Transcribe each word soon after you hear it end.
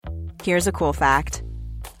Here's a cool fact.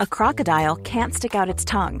 A crocodile can't stick out its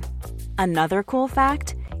tongue. Another cool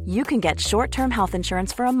fact, you can get short-term health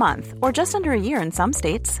insurance for a month or just under a year in some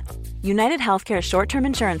states. United Healthcare short-term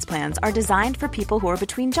insurance plans are designed for people who are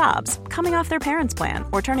between jobs, coming off their parents' plan,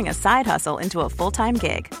 or turning a side hustle into a full-time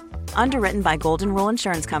gig. Underwritten by Golden Rule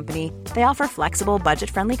Insurance Company, they offer flexible,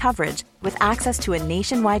 budget-friendly coverage with access to a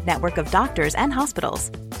nationwide network of doctors and hospitals.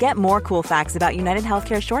 Get more cool facts about United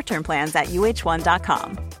Healthcare short-term plans at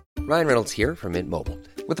uh1.com. Ryan Reynolds here from Mint Mobile.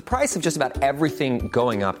 With the price of just about everything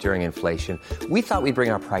going up during inflation, we thought we'd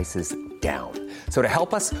bring our prices down. So to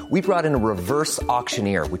help us, we brought in a reverse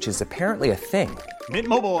auctioneer, which is apparently a thing. Mint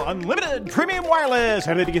Mobile Unlimited Premium Wireless.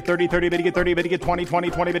 How to get 30, 30, bit to get 30, bit to get 20,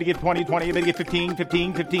 20, 20, bit to get 20, 20, bit to get 15,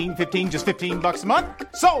 15, 15, 15, just $15 a month?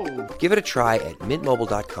 Sold! Give it a try at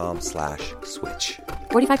mintmobile.com/switch.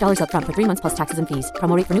 $45 up front for 3 months plus taxes and fees.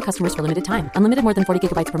 Promo rate for new customers for limited time. Unlimited more than 40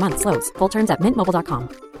 gigabytes per month. Slows full terms at mintmobile.com.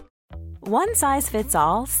 One size fits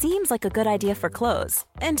all seems like a good idea for clothes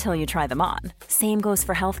until you try them on. Same goes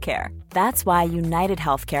for healthcare. That's why United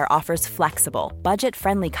Healthcare offers flexible,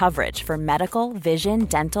 budget-friendly coverage for medical, vision,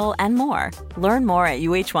 dental, and more. Learn more at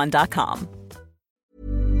uh1.com.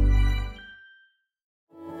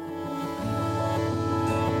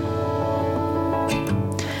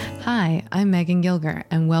 Hi, I'm Megan Gilger,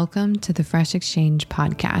 and welcome to the Fresh Exchange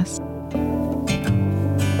podcast.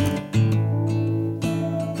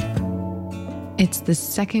 It's the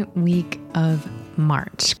second week of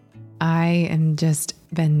March. I am just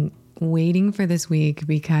been waiting for this week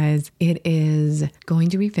because it is going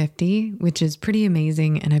to be 50, which is pretty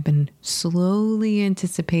amazing. And I've been slowly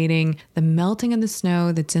anticipating the melting of the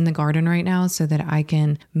snow that's in the garden right now so that I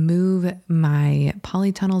can move my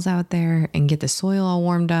polytunnels out there and get the soil all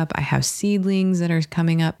warmed up. I have seedlings that are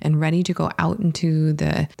coming up and ready to go out into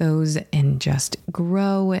those and just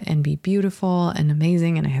grow and be beautiful and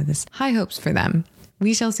amazing. And I have this high hopes for them.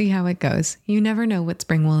 We shall see how it goes. You never know what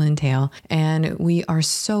spring will entail. And we are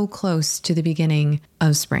so close to the beginning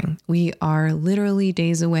of spring. We are literally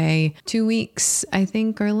days away, 2 weeks, I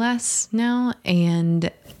think, or less now. And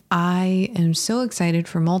I am so excited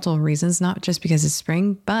for multiple reasons, not just because it's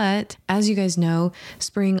spring, but as you guys know,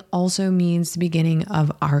 spring also means the beginning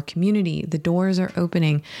of our community. The doors are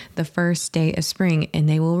opening the first day of spring, and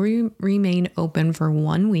they will remain open for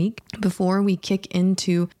 1 week before we kick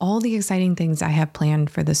into all the exciting things I have planned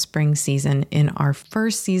for the spring season in our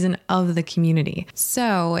first season of the community.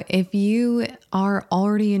 So if you are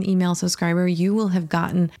already an email subscriber, you will have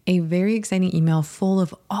gotten a very exciting email full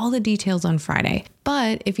of all the details on Friday.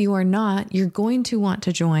 But if you are not, you're going to want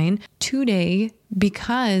to join today,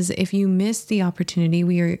 because if you missed the opportunity,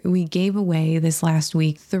 we gave away this last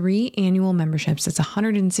week 3 annual memberships. It's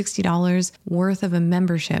 $160 worth of a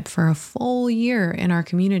membership for a full year in our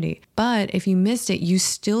community. But if you missed it, you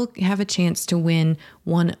still have a chance to win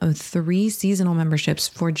one of 3 seasonal memberships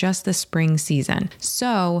for just the spring season.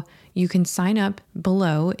 So you can sign up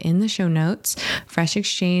below in the show notes,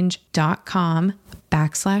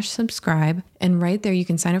 freshexchange.com/subscribe. And right there, you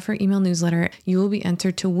can sign up for email newsletter. You will be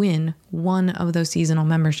entered to win one of those seasonal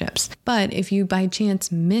memberships. But if you by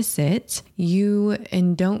chance miss it,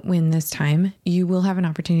 and don't win this time, you will have an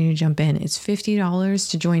opportunity to jump in. It's $50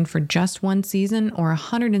 to join for just 1 season, or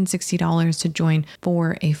 $160 to join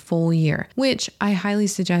for a full year, which I highly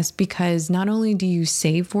suggest, because not only do you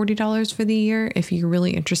save $40 for the year if you're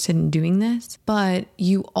really interested in doing this, but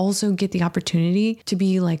you also get the opportunity to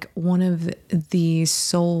be like one of the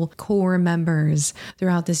sole core members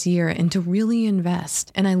throughout this year and to really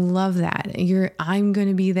invest. And I love that. I'm going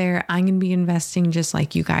to be there. I'm going to be investing just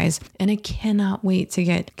like you guys. And I cannot wait to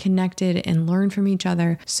get connected and learn from each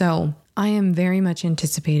other. So I am very much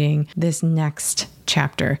anticipating this next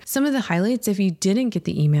chapter. Some of the highlights, if you didn't get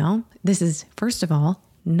the email, this is, first of all,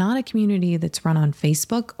 not a community that's run on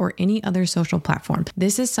Facebook or any other social platform.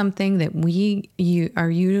 This is something that you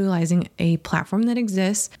are utilizing a platform that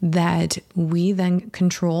exists that we then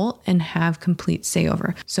control and have complete say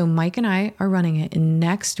over. So Mike and I are running it. And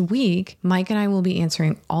next week, Mike and I will be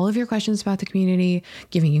answering all of your questions about the community,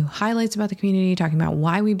 giving you highlights about the community, talking about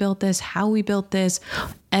why we built this, how we built this,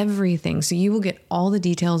 everything. So you will get all the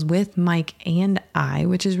details with Mike and I,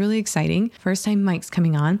 which is really exciting. First time Mike's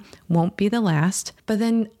coming on, won't be the last. But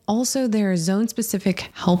then also there is zone specific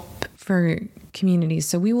help for communities.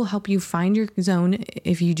 So we will help you find your zone.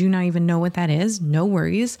 If you do not even know what that is, no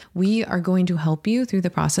worries. We are going to help you through the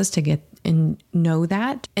process to get and know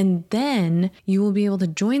that. And then you will be able to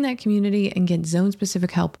join that community and get zone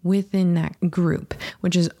specific help within that group,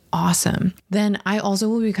 which is awesome. Then I also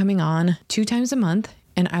will be coming on 2 times a month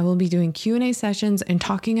and I will be doing Q&A sessions and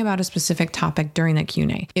talking about a specific topic during that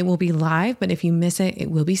Q&A. It will be live, but if you miss it,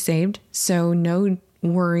 it will be saved. So no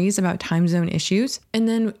worries about time zone issues. And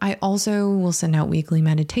then I also will send out weekly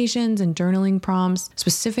meditations and journaling prompts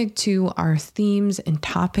specific to our themes and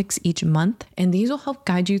topics each month. And these will help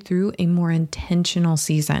guide you through a more intentional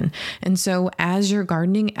season. And so as you're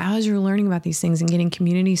gardening, as you're learning about these things and getting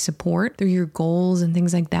community support through your goals and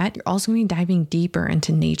things like that, you're also going to be diving deeper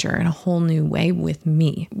into nature in a whole new way with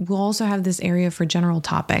me. We'll also have this area for general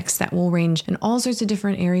topics that will range in all sorts of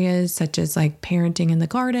different areas, such as like parenting in the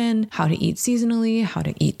garden, how to eat seasonally, how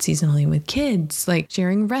to eat seasonally with kids, like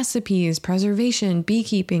sharing recipes, preservation,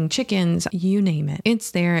 beekeeping, chickens, you name it.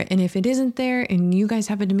 It's there. And if it isn't there and you guys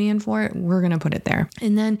have a demand for it, we're going to put it there.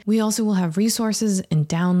 And then we also will have resources and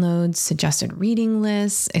downloads, suggested reading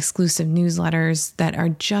lists, exclusive newsletters that are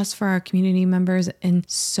just for our community members, and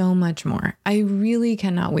so much more. I really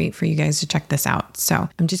cannot wait for you guys to check this out. So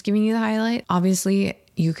I'm just giving you the highlight. Obviously,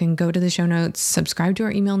 you can go to the show notes, subscribe to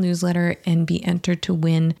our email newsletter, and be entered to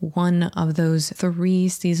win one of those 3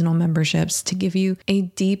 seasonal memberships to give you a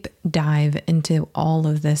deep dive into all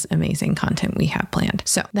of this amazing content we have planned.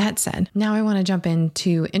 So that said, now I want to jump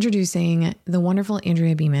into introducing the wonderful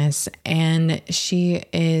Andrea Bemis, and she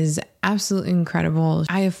is absolutely incredible.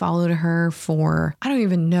 I have followed her for I don't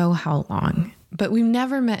even know how long, but we've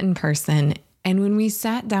never met in person. And when we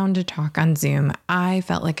sat down to talk on Zoom, I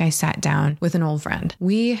felt like I sat down with an old friend.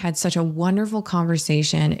 We had such a wonderful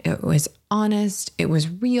conversation. It was honest, it was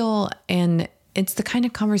real, and it's the kind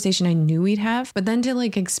of conversation I knew we'd have, but then to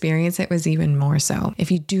like experience it was even more so. If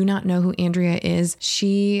you do not know who Andrea is,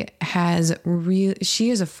 she is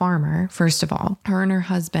a farmer, first of all. Her and her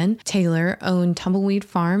husband, Taylor, own Tumbleweed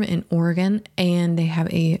Farm in Oregon, and they have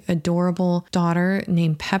a adorable daughter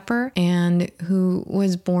named Pepper, and who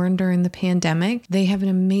was born during the pandemic. They have an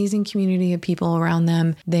amazing community of people around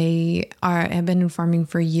them. They have been in farming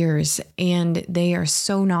for years, and they are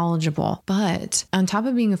so knowledgeable. But on top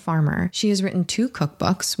of being a farmer, she has written 2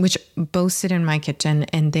 cookbooks, which both sit in my kitchen,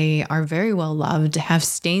 and they are very well loved, have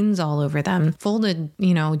stains all over them, folded,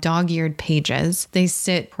 dog-eared pages. They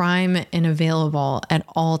sit prime and available at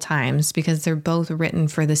all times because they're both written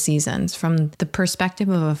for the seasons from the perspective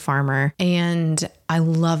of a farmer. And I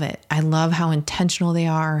love it. I love how intentional they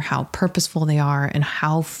are, how purposeful they are, and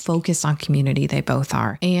how focused on community they both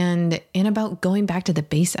are, and about going back to the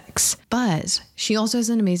basics. But she also has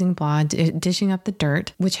an amazing blog, Dishing Up the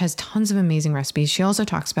Dirt, which has tons of amazing recipes. She also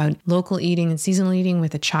talks about local eating and seasonal eating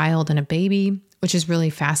with a child and a baby, which is really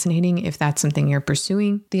fascinating if that's something you're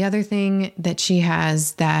pursuing. The other thing that she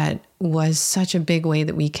has that was such a big way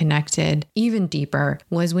that we connected even deeper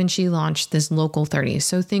was when she launched this Local 30.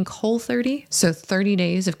 So think Whole 30. So 30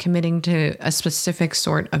 days of committing to a specific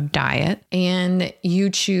sort of diet, and you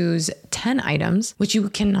choose 10 items, which you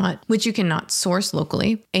cannot source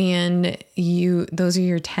locally. And those are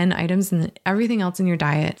your 10 items, and then everything else in your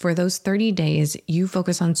diet for those 30 days, you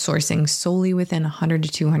focus on sourcing solely within 100 to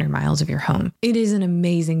 200 miles of your home. It is an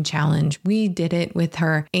amazing challenge. We did it with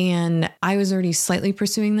her, and I was already slightly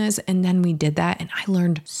pursuing this. And then we did that, and I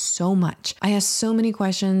learned so much. I asked so many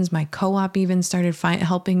questions. My co-op even started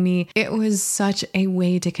helping me. It was such a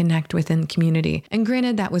way to connect within the community. And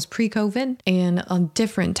granted, that was pre-COVID and a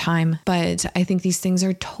different time, but I think these things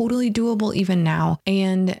are totally doable even now.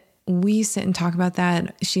 And we sit and talk about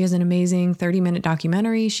that. She has an amazing 30-minute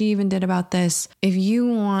documentary she even did about this. If you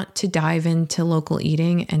want to dive into local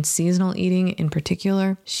eating and seasonal eating in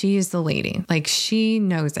particular, she is the lady. Like, she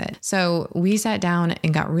knows it. So we sat down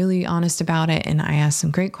and got really honest about it, and I asked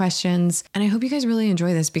some great questions. And I hope you guys really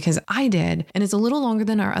enjoy this, because I did. And it's a little longer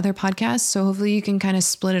than our other podcasts, so hopefully you can kind of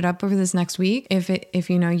split it up over this next week if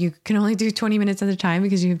you can only do 20 minutes at a time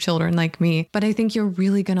because you have children like me. But I think you're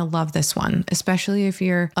really going to love this one, especially if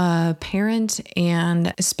you're a parent,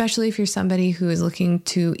 and especially if you're somebody who is looking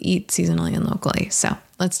to eat seasonally and locally. So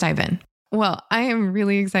let's dive in. Well, I am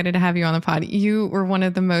really excited to have you on the pod. You were one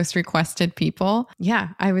of the most requested people. Yeah,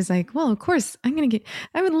 I was like, well, of course, I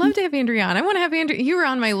would love to have Andrea on. I want to have Andrea. You were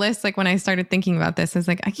on my list. Like, when I started thinking about this, I was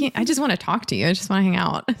like, I just want to talk to you. I just want to hang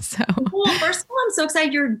out. So, well, first of all, I'm so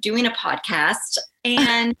excited you're doing a podcast,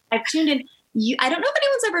 and I've tuned in. I don't know if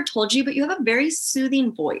anyone's ever told you, but you have a very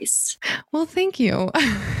soothing voice. Well, thank you.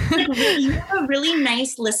 You have a really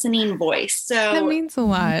nice listening voice. So that means a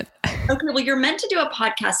lot. Okay, well, you're meant to do a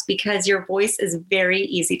podcast because your voice is very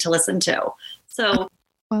easy to listen to. So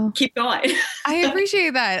keep going. I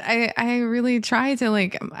appreciate that. I really try to,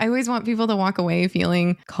 I always want people to walk away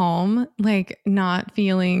feeling calm, not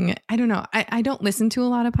feeling, I don't know. I don't listen to a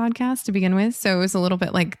lot of podcasts to begin with. So it was a little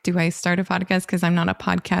bit like, do I start a podcast because I'm not a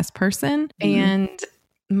podcast person? Mm-hmm. And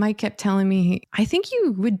Mike kept telling me, I think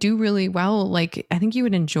you would do really well. Like, I think you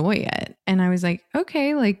would enjoy it. And I was like,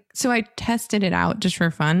 okay. Like, so I tested it out just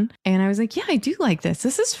for fun. And I was like, yeah, I do like this.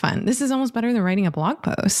 This is fun. This is almost better than writing a blog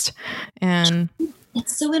post. And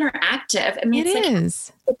it's so interactive. I mean, it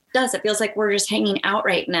is. Like, it does. It feels like we're just hanging out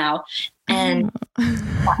right now. And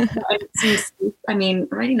I mean,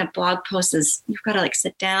 writing a blog post is, you've got to like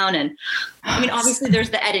sit down and, I mean, obviously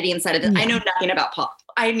there's the editing side of it. I know nothing about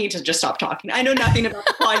I need to just stop talking. I know nothing about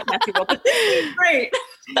the podcasting world, but this is great.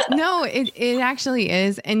 No, it actually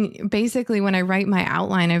is. And basically when I write my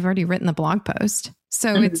outline, I've already written the blog post.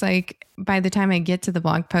 So it's like, by the time I get to the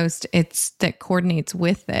blog post, that coordinates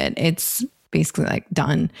with it. It's basically like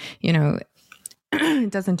done, you know,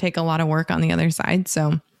 it doesn't take a lot of work on the other side.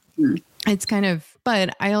 So it's kind of,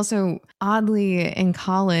 but I also, oddly, in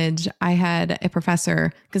college, I had a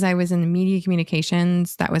professor, because I was in media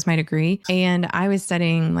communications, that was my degree. And I was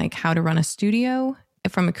studying like how to run a studio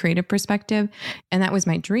from a creative perspective. And that was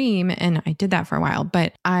my dream. And I did that for a while,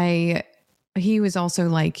 but he was also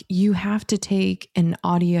like, you have to take an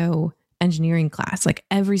audio engineering class. Like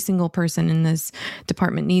every single person in this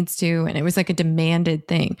department needs to. And it was like a demanded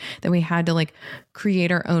thing that we had to like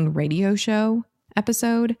create our own radio show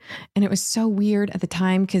episode. And it was so weird at the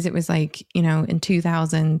time, because it was like, you know, in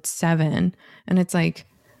 2007. And it's like,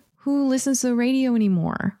 who listens to the radio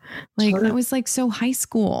anymore? Like that was like so high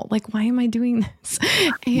school. Like, why am I doing this?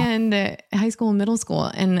 And high school and middle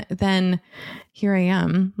school. And then here I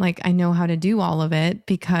am, like, I know how to do all of it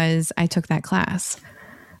because I took that class.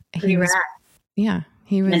 He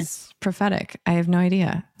was prophetic. I have no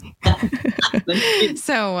idea.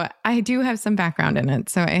 So I do have some background in it.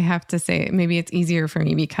 So I have to say, maybe it's easier for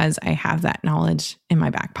me because I have that knowledge in my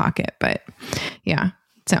back pocket. But yeah,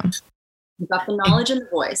 so. You got the knowledge and the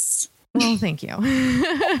voice. Well, thank you.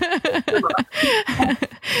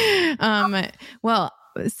 Well,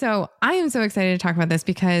 so I am so excited to talk about this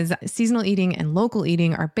because seasonal eating and local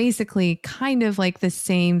eating are basically kind of like the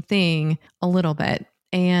same thing a little bit.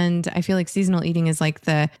 And I feel like seasonal eating is like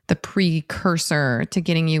the precursor to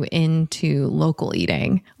getting you into local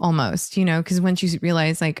eating almost, you know, because once you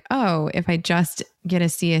realize like, oh, if I just get a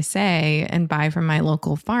CSA and buy from my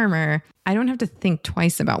local farmer, I don't have to think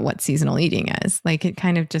twice about what seasonal eating is. Like it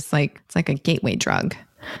kind of just like, it's like a gateway drug,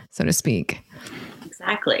 so to speak.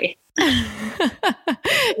 Exactly.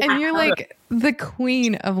 And you're like the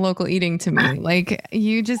queen of local eating to me. Like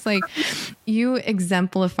you just like, you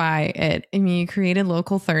exemplify it. I mean, you created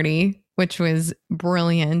Local 30, which was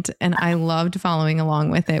brilliant. And I loved following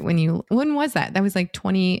along with it. When was that? That was like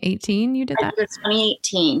 2018 you did that? It was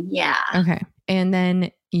 2018. Yeah. Okay. And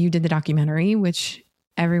then you did the documentary, which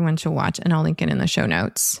everyone should watch, and I'll link it in the show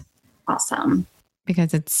notes. Awesome.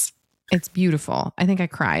 Because it's beautiful. I think I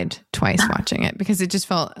cried twice watching it because it just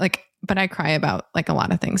felt like, but I cry about like a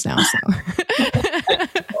lot of things now.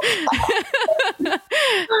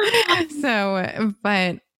 So,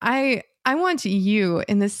 but I want you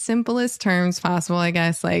in the simplest terms possible, I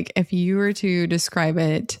guess, like if you were to describe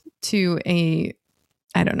it to I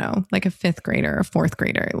don't know, like a fifth grader or fourth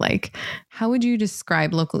grader, like how would you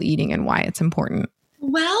describe local eating and why it's important?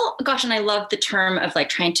 Well, gosh, and I love the term of like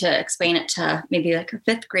trying to explain it to maybe like a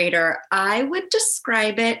fifth grader. I would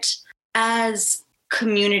describe it as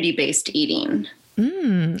community-based eating.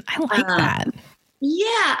 I like that.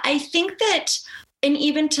 Yeah, I think that, and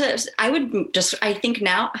even I think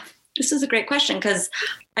now, this is a great question because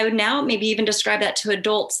I would now maybe even describe that to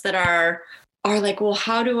adults that are like, well,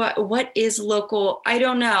 what is local? I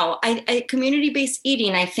don't know. I community-based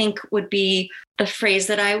eating, I think would be the phrase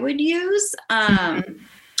that I would use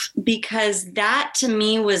because that to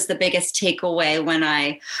me was the biggest takeaway when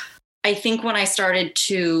I started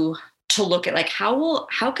to look at like, how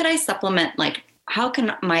could I supplement, like, how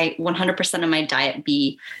can my 100% of my diet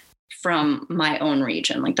be from my own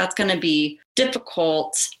region? Like that's going to be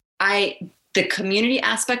difficult. The community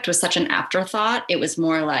aspect was such an afterthought. It was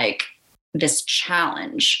more like this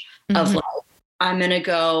challenge of like, I'm going to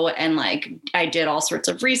go and like, I did all sorts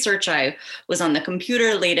of research. I was on the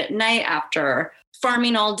computer late at night after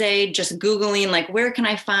farming all day, just Googling, like, where can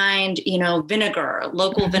I find, vinegar,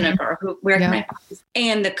 local vinegar, where can I find?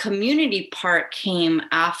 And the community part came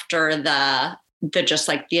after the just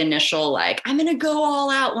like the initial, like, I'm going to go all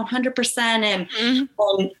out 100%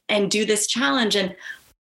 and do this challenge. And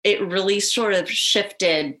it really sort of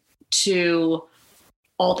shifted to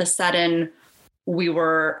all of a sudden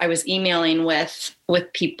I was emailing with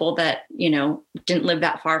people that, didn't live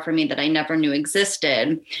that far from me that I never knew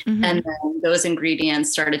existed. And then those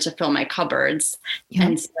ingredients started to fill my cupboards.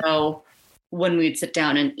 And so when we'd sit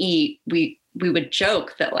down and eat, we we would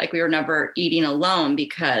joke that like we were never eating alone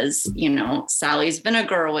because, you know, Sally's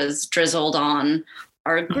vinegar was drizzled on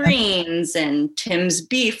our greens and Tim's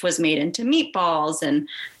beef was made into meatballs and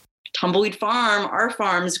Tumbleweed Farm, our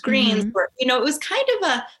farm's greens were, you know, it was kind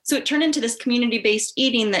of so it turned into this community-based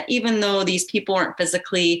eating that even though these people weren't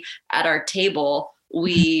physically at our table,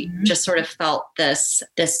 we just sort of felt this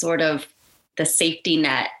sort of the safety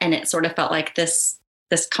net. And it sort of felt like this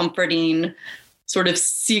comforting sort of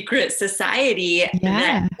secret society.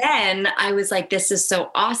 That then I was like, this is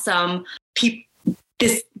so awesome.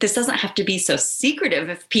 This doesn't have to be so secretive.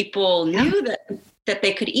 If people knew that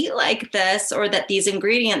they could eat like this, or that these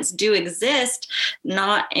ingredients do exist,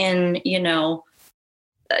 not in, you know,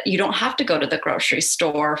 you don't have to go to the grocery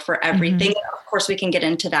store for everything. Of course, we can get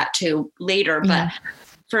into that too later. But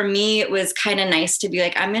for me, it was kind of nice to be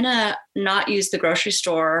like, I'm going to not use the grocery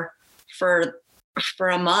store for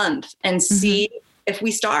a month and see if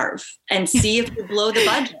we starve and see if we blow the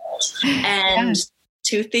budget. And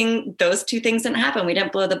those two things didn't happen. We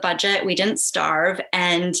didn't blow the budget. We didn't starve.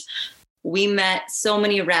 And we met so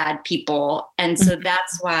many rad people. And so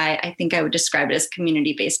that's why I think I would describe it as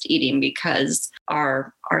community-based eating, because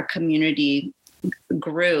our community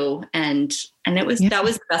grew and it was, that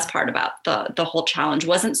was the best part about the whole challenge.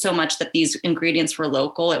 Wasn't so much that these ingredients were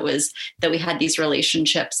local. It was that we had these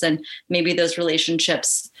relationships, and maybe those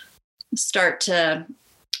relationships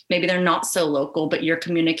maybe they're not so local, but you're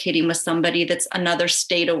communicating with somebody that's another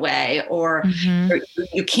state away, or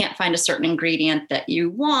you can't find a certain ingredient that you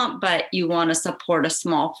want, but you want to support a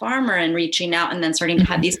small farmer, and reaching out and then starting to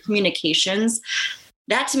have these communications.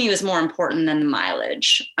 That to me was more important than the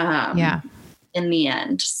mileage. In the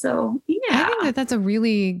end. So, yeah. I think that's a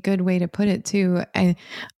really good way to put it too. I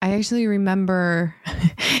actually remember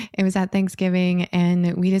it was at Thanksgiving,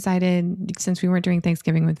 and we decided, since we weren't doing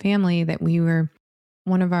Thanksgiving with family, that we were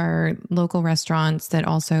one of our local restaurants that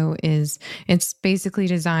also it's basically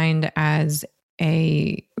designed as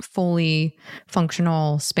a fully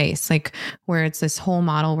functional space, like where it's this whole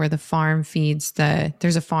model where the farm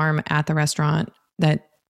there's a farm at the restaurant that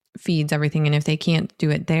feeds everything. And if they can't do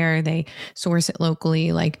it there, they source it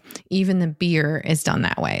locally. Like even the beer is done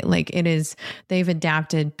that way. Like they've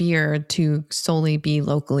adapted beer to solely be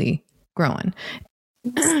locally grown,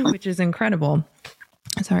 which is incredible.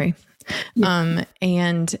 Sorry.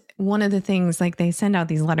 And one of the things, like they send out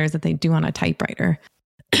these letters that they do on a typewriter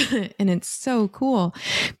and it's so cool.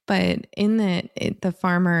 But in the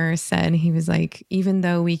farmer said, he was like, even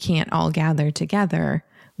though we can't all gather together,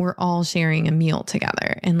 we're all sharing a meal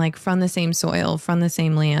together, and like from the same soil, from the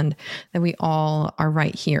same land that we all are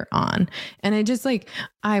right here on. And it just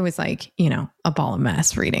I was like, you know, a ball of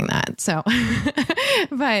mess reading that. So,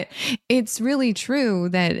 but it's really true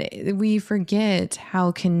that we forget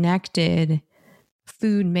how connected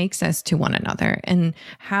food makes us to one another, and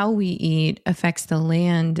how we eat affects the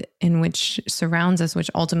land in which surrounds us, which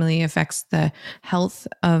ultimately affects the health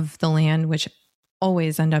of the land, which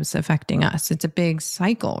always ends up affecting us. It's a big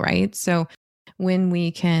cycle, right? So when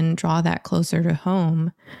we can draw that closer to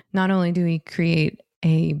home, not only do we create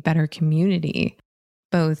a better community,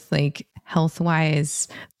 both like health-wise,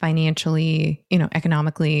 financially, you know,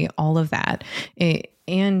 economically, all of that,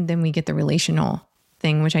 and then we get the relational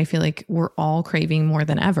thing, which I feel like we're all craving more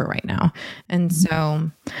than ever right now. And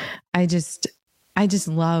so I just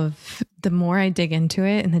love, the more I dig into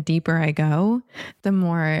it and the deeper I go, the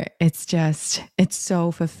more it's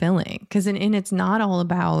so fulfilling. Cause and it's not all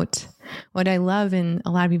about what I love. And a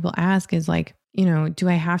lot of people ask is like, you know, do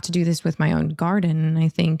I have to do this with my own garden? And I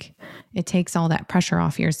think it takes all that pressure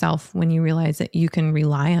off yourself when you realize that you can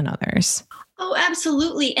rely on others. Oh,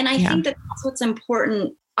 absolutely. And I think that that's what's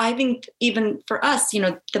important. I think even for us, you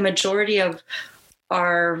know, the majority of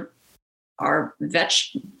our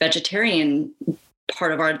vegetarian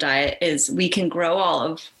part of our diet is we can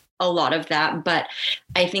grow a lot of that. But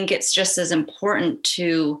I think it's just as important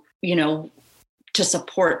to, you know, to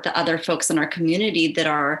support the other folks in our community that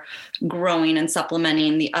are growing and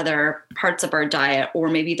supplementing the other parts of our diet, or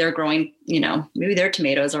maybe they're growing, you know, maybe their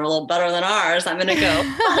tomatoes are a little better than ours. I'm going to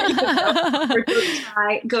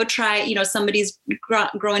go try, you know, somebody's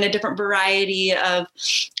growing a different variety of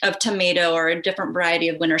tomato or a different variety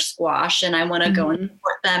of winter squash. And I want to go and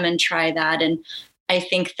support them and try that. And I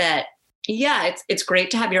think that, yeah, it's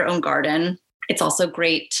great to have your own garden. It's also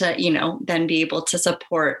great to, you know, then be able to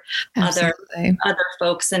support other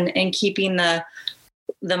folks and keeping the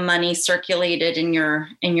money circulated in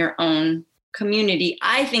your own community.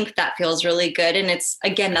 I think that feels really good. And it's,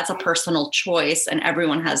 again, that's a personal choice, and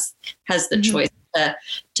everyone has the choice to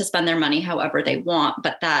spend their money however they want.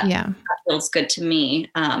 But that feels good to me,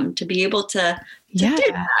 to be able to do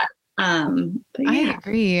that. I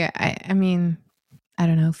agree. I mean, I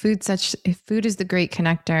don't know. Food is the great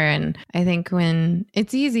connector. And I think when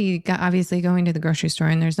it's easy, obviously going to the grocery store,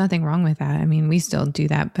 and there's nothing wrong with that. I mean, we still do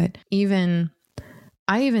that, but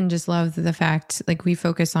I even just love the fact, like, we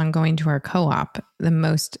focus on going to our co-op the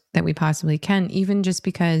most that we possibly can, even just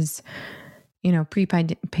because,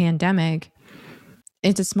 pre-pandemic,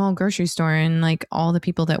 it's a small grocery store, and like all the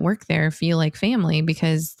people that work there feel like family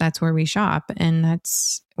because that's where we shop, and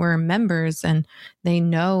we're members, and they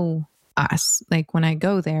know us. Like, when I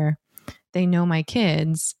go there, they know my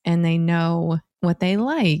kids and they know what they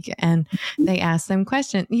like, and they ask them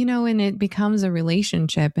questions, and it becomes a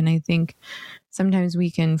relationship. And I think sometimes we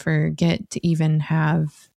can forget to even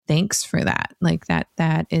have thanks for that. Like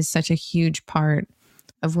that is such a huge part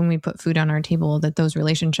of when we put food on our table, that those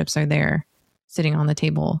relationships are there sitting on the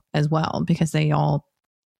table as well, because they all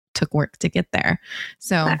took work to get there.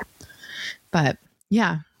 So, but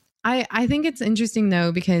yeah, I think it's interesting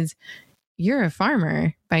though, because you're a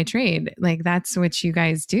farmer by trade. Like, that's what you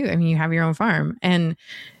guys do. I mean, you have your own farm. And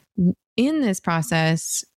in this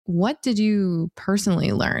process, what did you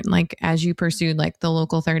personally learn? Like, as you pursued like the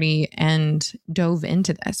Local 30 and dove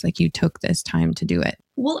into this, like you took this time to do it.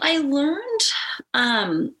 Well, I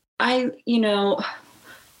learned,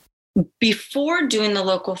 before doing the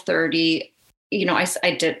Local 30,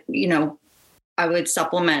 I did, I would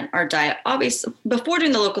supplement our diet. Obviously, before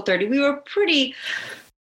doing the Local 30,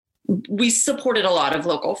 we supported a lot of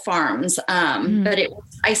local farms. But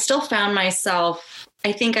I still found myself,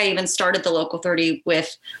 I think I even started the Local 30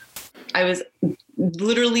 with, I was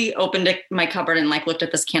literally opened my cupboard and like looked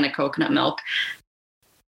at this can of coconut milk.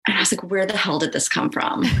 And I was like, where the hell did this come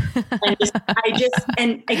from?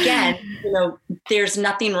 And again, there's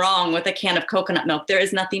nothing wrong with a can of coconut milk. There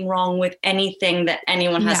is nothing wrong with anything that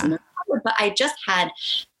anyone has in their cupboard. But I just had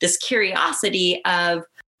this curiosity of,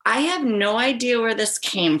 I have no idea where this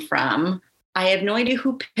came from. I have no idea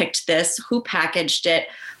who picked this, who packaged it,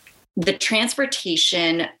 the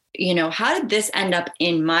transportation, how did this end up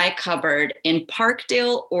in my cupboard in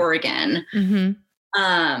Parkdale, Oregon?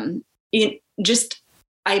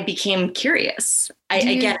 I became curious.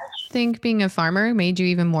 I think being a farmer made you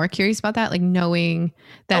even more curious about that, like knowing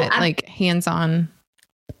that like hands-on?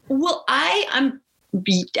 Well, I'm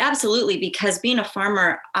absolutely, because being a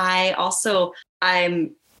farmer, I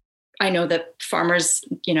know that farmers,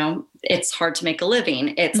 it's hard to make a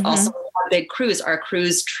living. It's also a big crews. Are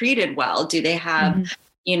crews treated well? Do they have,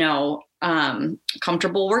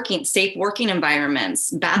 comfortable safe working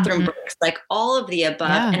environments, bathroom breaks, like all of the above.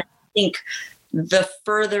 Yeah. And I think the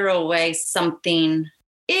further away something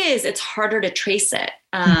is, it's harder to trace it.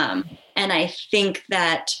 And I think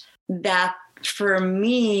that for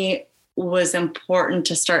me was important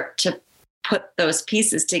to start to put those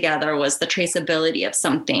pieces together, was the traceability of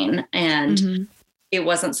something. And it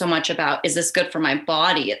wasn't so much about, is this good for my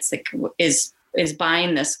body? It's like, is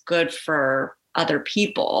buying this good for other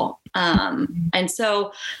people? And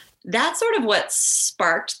so that's sort of what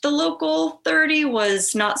sparked the Local 30,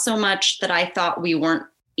 was not so much that I thought we weren't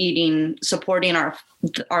supporting our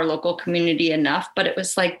local community enough, but it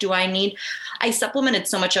was like, I supplemented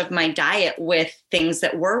so much of my diet with things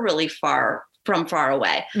that were really far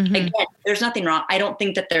away. Again, there's nothing wrong. I don't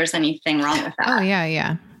think that there's anything wrong with that. Oh yeah.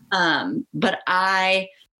 Yeah. But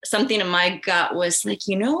something in my gut was like,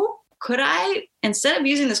 could I, instead of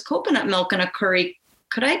using this coconut milk in a curry,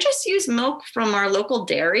 could I just use milk from our local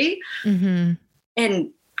dairy? And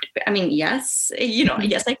I mean, yes,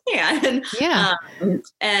 yes, I can. Yeah.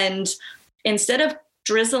 And instead of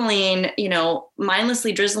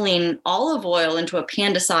mindlessly drizzling olive oil into a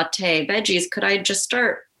pan to saute veggies, could I just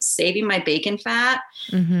start saving my bacon fat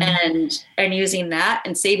and using that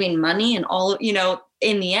and saving money and all,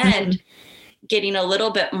 in the end, getting a little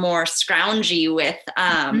bit more scroungy with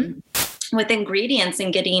ingredients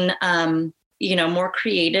and getting, more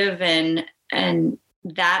creative, and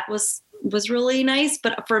that was really nice.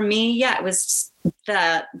 But for me, it was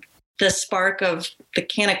the spark of the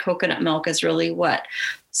can of coconut milk is really what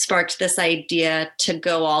sparked this idea to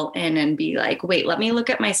go all in and be like, wait, let me look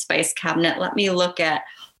at my spice cabinet. Let me look at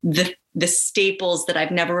the staples that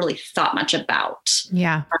I've never really thought much about.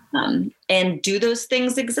 Yeah. And do those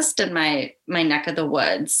things exist in my neck of the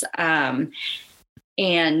woods?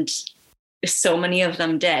 And so many of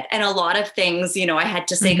them did. And a lot of things, I had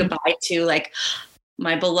to say goodbye to, like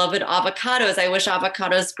my beloved avocados. I wish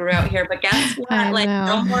avocados grew out here, but guess what?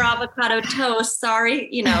 No more avocado toast. Sorry.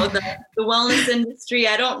 The wellness industry.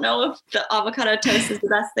 I don't know if the avocado toast is the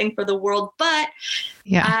best thing for the world, but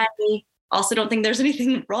I also don't think there's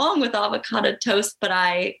anything wrong with avocado toast, but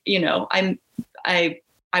I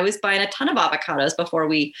I was buying a ton of avocados before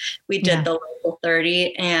we did the Local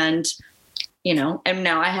 30. And, you know, and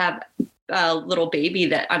now I have a little baby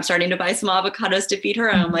that I'm starting to buy some avocados to feed her.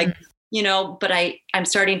 And I'm like, you know, but I'm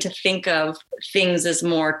starting to think of things as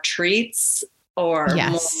more treats or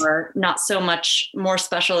more, not so much more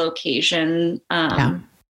special occasion.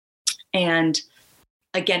 And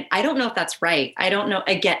again, I don't know if that's right. I don't know.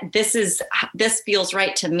 Again, this feels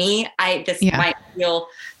right to me. This might feel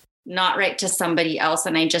not right to somebody else.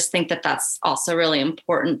 And I just think that that's also really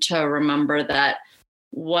important to remember, that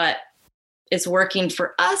what is working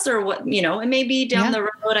for us, or what, you know, and maybe down the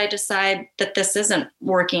road, I decide that this isn't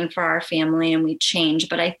working for our family and we change.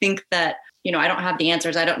 But I think that, you know, I don't have the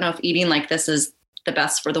answers. I don't know if eating like this is the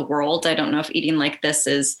best for the world. I don't know if eating like this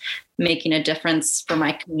is making a difference for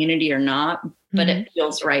my community or not, but it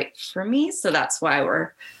feels right for me. So that's why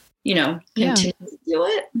we're, you know, continue to do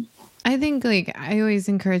it. I think, like, I always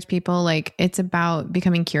encourage people, like, it's about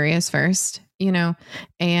becoming curious first, you know,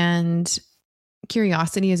 and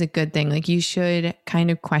curiosity is a good thing. Like, you should kind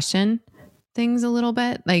of question things a little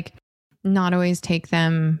bit, like not always take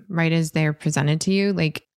them right as they're presented to you.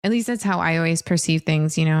 Like, at least that's how I always perceive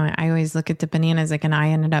things. You know, I always look at the bananas, like, and I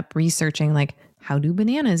ended up researching, like, how do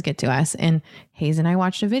bananas get to us? And Hayes and I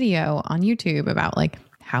watched a video on YouTube about, like,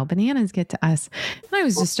 how bananas get to us. And I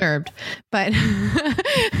was disturbed, but,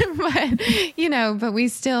 you know, but we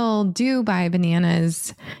still do buy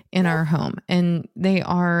bananas in our home, and they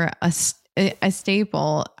are a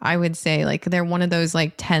staple. I would say, like, they're one of those,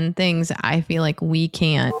 like, 10 things I feel like we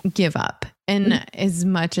can't give up. And as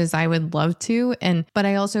much as I would love to, but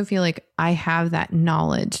I also feel like I have that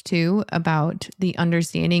knowledge too about the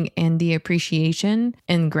understanding and the appreciation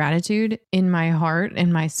and gratitude in my heart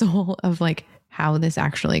and my soul of, like, how this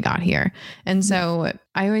actually got here. And so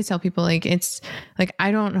I always tell people, like, it's like, I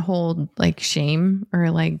don't hold, like, shame or,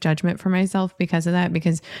 like, judgment for myself because of that,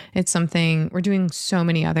 because it's something we're doing so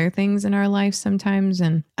many other things in our life sometimes.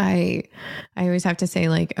 And I always have to say,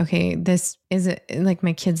 like, okay, this is like,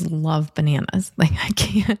 my kids love bananas. Like,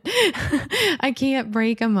 I can't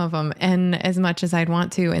break them of them. And as much as I'd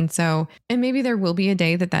want to. And so, and maybe there will be a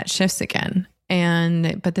day that shifts again.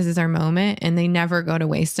 But this is our moment, and they never go to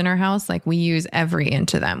waste in our house. Like, we use every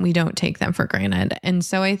inch of them. We don't take them for granted. And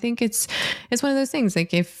so I think it's one of those things,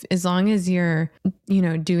 like, as long as you're, you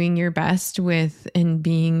know, doing your best with and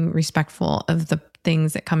being respectful of the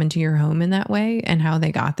things that come into your home in that way and how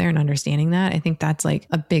they got there, and understanding that, I think that's, like,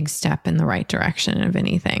 a big step in the right direction of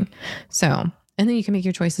anything. So, and then you can make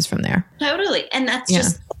your choices from there. Totally. And that's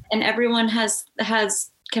just, and everyone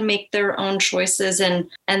can make their own choices. And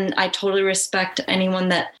I totally respect anyone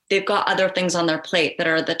that they've got other things on their plate that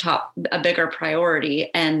are a bigger priority,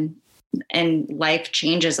 and life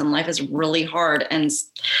changes, and life is really hard. And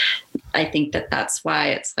I think that that's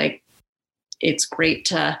why it's, like, it's great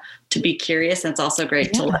to be curious. And it's also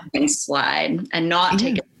great to let things slide and not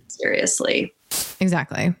take it seriously.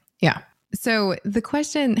 Exactly. Yeah. So the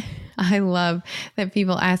question I love that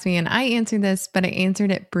people ask me, and I answered this, but I answered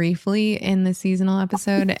it briefly in the seasonal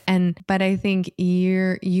episode. But I think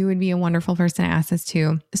you would be a wonderful person to ask this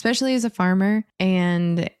to, especially as a farmer,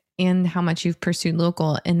 and how much you've pursued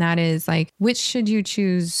local. And that is, like, which should you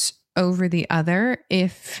choose over the other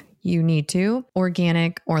if you need to,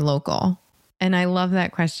 organic or local? And I love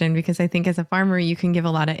that question, because I think as a farmer, you can give a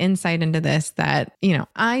lot of insight into this that, you know,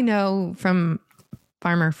 I know from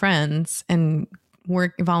farmer friends and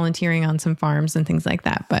work volunteering on some farms and things like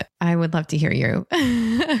that. But I would love to hear you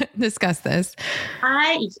discuss this.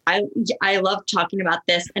 I love talking about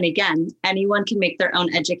this. And again, anyone can make their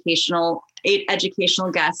own educational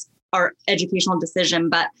guess or educational decision.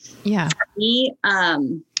 But for me,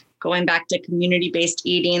 going back to community-based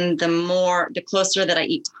eating, the closer that I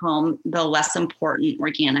eat to home, the less important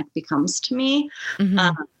organic becomes to me.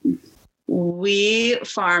 Mm-hmm. We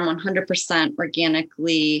farm 100%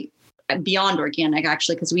 organically, beyond organic,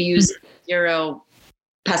 actually, because we use zero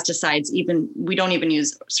pesticides. We don't even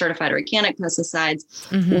use certified organic pesticides.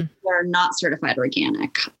 Mm-hmm. We're not certified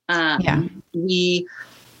organic.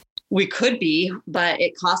 We could be, but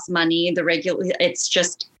it costs money. It's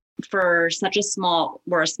just, for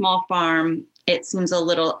we're a small farm, it seems a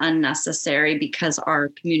little unnecessary, because our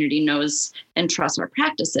community knows and trusts our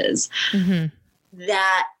practices. Mm-hmm.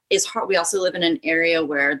 That is hard. We also live in an area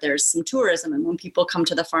where there's some tourism. And when people come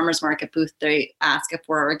to the farmers market booth, they ask if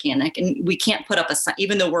we're organic, and we can't put up a sign,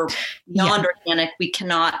 even though we're non-organic, we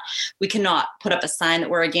cannot put up a sign that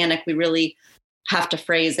we're organic. We really have to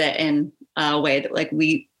phrase it in a way that, like,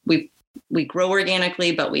 we grow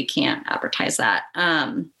organically, but we can't advertise that.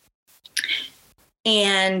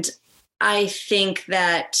 And I think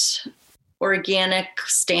that organic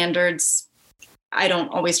standards I don't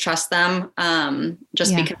always trust them.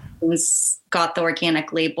 Just because it's got the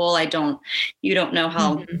organic label. You don't know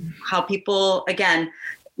how people, again,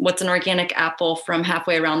 what's an organic apple from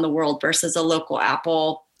halfway around the world versus a local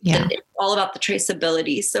apple. Yeah. It's all about the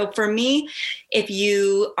traceability. So for me, if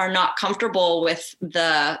you are not comfortable with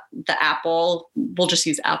the apple, we'll just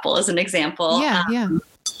use apple as an example.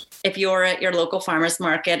 If you're at your local farmer's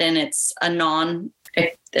market and it's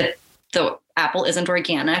if the apple isn't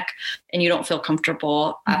organic and you don't feel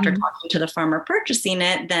comfortable after talking to the farmer purchasing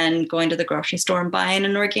it, then going to the grocery store and buying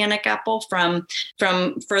an organic apple from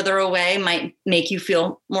further away might make you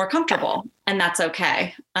feel more comfortable, and that's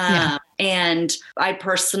okay. And I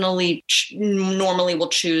personally normally will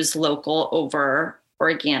choose local over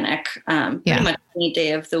organic pretty much any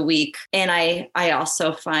day of the week. And I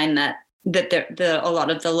also find that a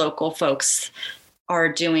lot of the local folks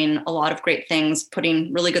are doing a lot of great things,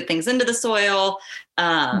 putting really good things into the soil,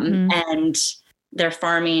 and they're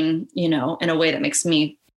farming, in a way that makes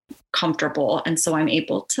me comfortable. And so I'm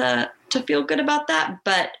able to feel good about that.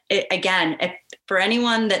 But for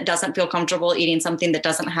anyone that doesn't feel comfortable eating something that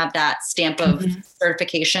doesn't have that stamp of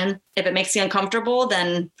certification, if it makes you uncomfortable,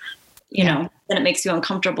 then, then it makes you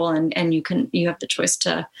uncomfortable, and you have the choice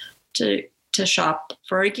to shop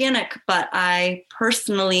for organic. But I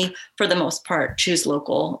personally, for the most part, choose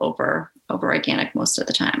local over organic most of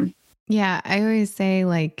the time. Yeah. I always say,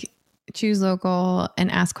 like, choose local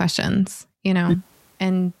and ask questions, and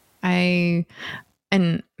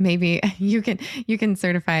and maybe you can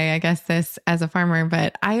certify, I guess, this as a farmer,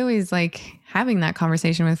 but I always like having that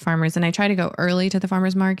conversation with farmers, and I try to go early to the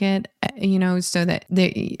farmer's market, so that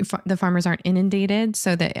the farmers aren't inundated,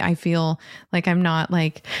 so that I feel like I'm not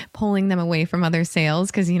like pulling them away from other sales.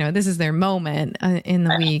 Cause this is their moment in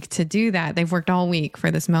the week to do that. They've worked all week for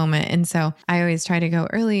this moment. And so I always try to go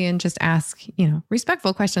early and just ask,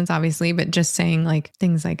 respectful questions, obviously, but just saying like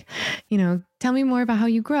things like, tell me more about how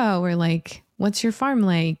you grow, or like, what's your farm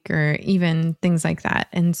like, or even things like that.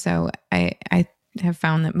 And so I have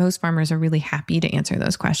found that most farmers are really happy to answer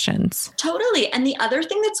those questions. Totally. And the other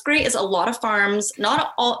thing that's great is a lot of farms, a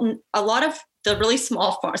lot of the really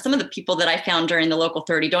small farms, some of the people that I found during the Local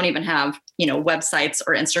 30 don't even have, websites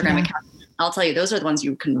or Instagram accounts. I'll tell you, those are the ones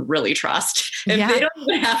you can really trust. If they don't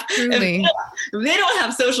even have, if they don't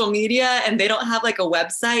have social media and they don't have like a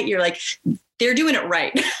website, you're like, they're doing it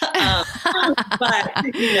right. But,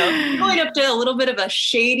 going up to a little bit of a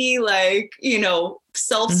shady, like,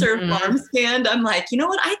 self-serve farm stand, I'm like, you know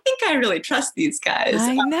what? I think I really trust these guys.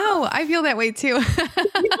 I know. I feel that way too.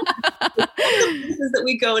 The places that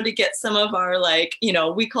we go to get some of our, like,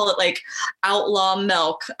 we call it like outlaw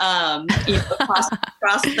milk. We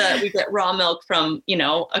get raw milk from,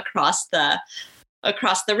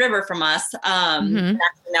 across the river from us.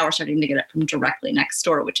 Now we're starting to get it from directly next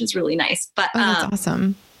door, which is really nice. But that's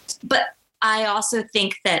awesome. But I also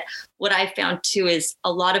think that what I found too is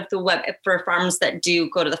a lot of for farms that do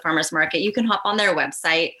go to the farmer's market, you can hop on their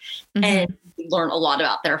website and learn a lot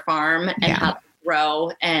about their farm and how to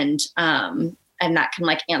grow, and that can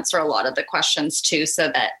like answer a lot of the questions too. So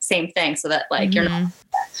that like you're not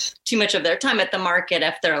too much of their time at the market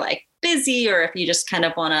if they're like busy, or if you just kind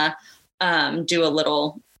of want to do a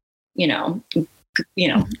little,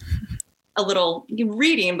 a little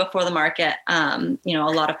reading before the market. A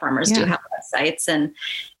lot of farmers do have websites, and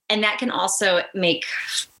that can also make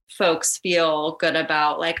folks feel good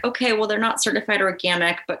about like, okay, well, they're not certified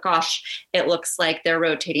organic, but gosh, it looks like they're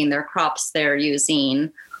rotating their crops. They're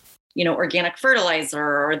using, organic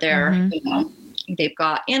fertilizer, or they're, they've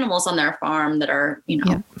got animals on their farm that are,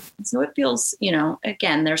 so it feels,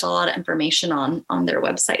 again, there's a lot of information on their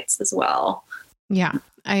websites as well. Yeah.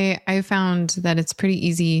 I found that it's pretty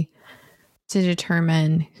easy to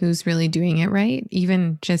determine who's really doing it right.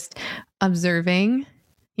 Even just observing,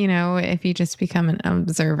 if you just become an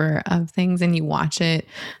observer of things and you watch it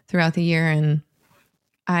throughout the year. And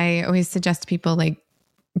I always suggest to people like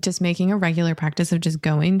just making a regular practice of just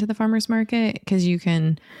going to the farmer's market, because you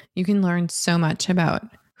can learn so much about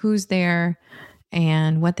who's there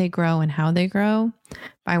and what they grow and how they grow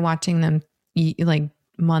by watching them like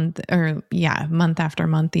month after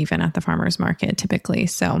month, even at the farmer's market typically.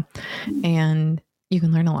 So, and you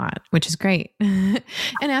can learn a lot, which is great. And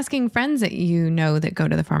asking friends that that go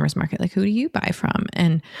to the farmer's market, like, who do you buy from,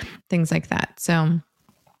 and things like that. So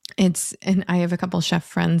and I have a couple chef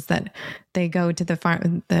friends that they go to the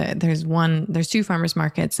farm. There's two farmers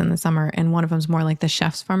markets in the summer, and one of them's more like the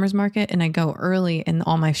chef's farmers market. And I go early, and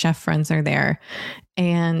all my chef friends are there,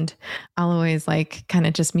 and I'll always like kind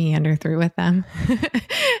of just meander through with them.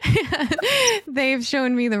 They've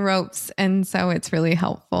shown me the ropes, and so it's really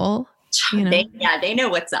helpful. You know? They know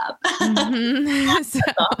what's up.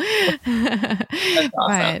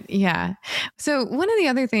 But yeah. So one of the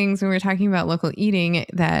other things when we're talking about local eating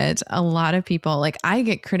that a lot of people, like I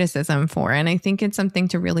get criticism for, and I think it's something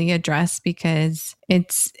to really address because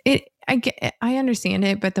I understand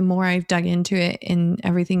it, but the more I've dug into it and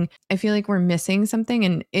everything, I feel like we're missing something,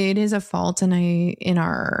 and it is a fault in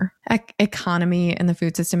our economy and the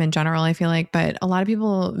food system in general, I feel like. But a lot of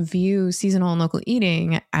people view seasonal and local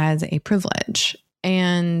eating as a privilege.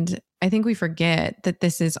 And I think we forget that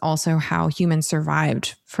this is also how humans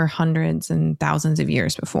survived for hundreds and thousands of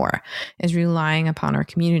years before, is relying upon our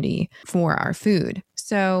community for our food.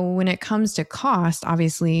 So when it comes to cost,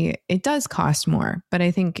 obviously it does cost more, but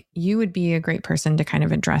I think you would be a great person to kind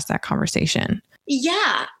of address that conversation.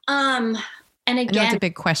 Yeah. And again, I know it's a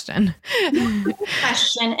big question. And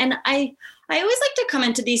I always like to come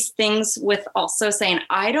into these things with also saying,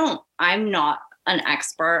 I'm not an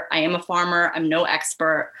expert. I am a farmer. I'm no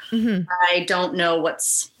expert. Mm-hmm. I don't know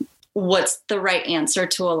what's the right answer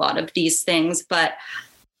to a lot of these things, but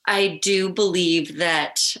I do believe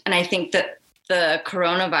that, and I think that the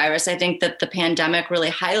coronavirus, I think that the pandemic really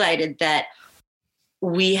highlighted that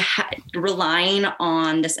relying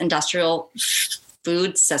on this industrial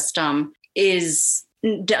food system it's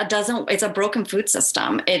a broken food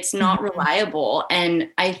system. It's not reliable. And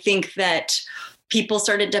I think that people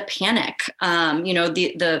started to panic.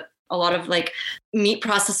 A lot of like meat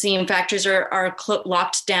processing factories are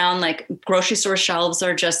locked down, like grocery store shelves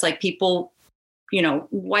are just like people,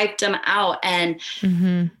 wiped them out. And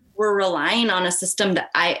we're relying on a system that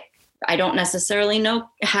I don't necessarily know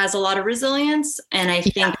has a lot of resilience. And I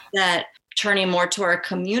think that turning more to our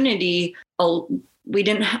community, we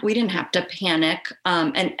didn't have to panic.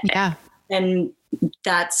 And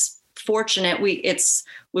that's fortunate. We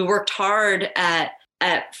worked hard at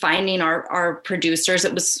finding our producers.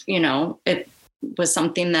 It was, it was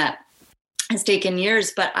something that has taken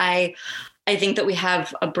years, but I think that we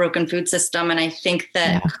have a broken food system. And I think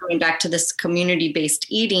that coming back to this community-based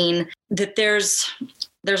eating, that there's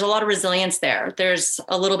a lot of resilience there. There's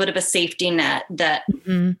a little bit of a safety net that,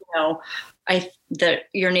 that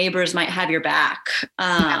your neighbors might have your back.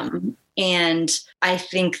 And I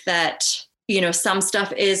think that, some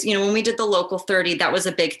stuff is, when we did the local 30, that was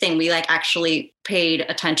a big thing. We like actually paid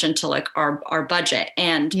attention to like our budget.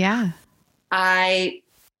 And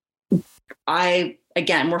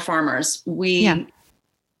again, we're farmers. We're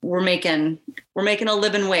making a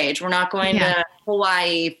living wage. We're not going to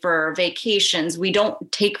Hawaii for vacations. We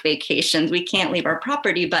don't take vacations. We can't leave our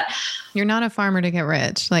property, but you're not a farmer to get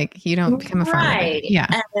rich. Like you don't become a farmer. Right. Yeah.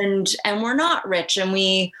 And we're not rich. And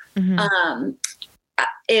we,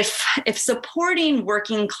 if supporting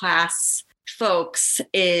working class folks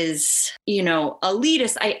is,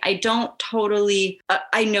 elitist, I don't totally,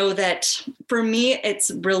 I know that for me, it's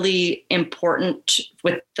really important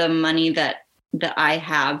with the money that I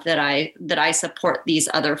have, that I support these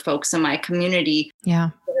other folks in my community,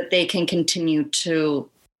 so that they can continue to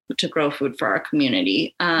grow food for our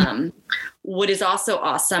community. What is also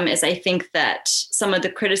awesome is I think that some of the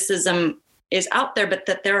criticism is out there, but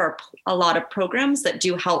that there are a lot of programs that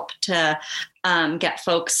do help to get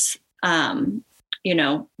folks, that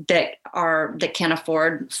can't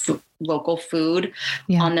afford local food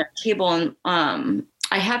on their table. And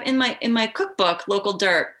I have in my cookbook, Local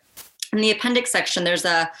Dirt, in the appendix section, there's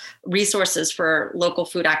a resources for local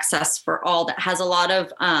food access for all that has a lot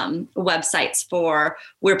of websites for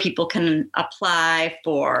where people can apply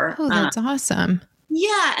for. Oh, that's awesome.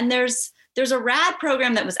 Yeah. And there's a rad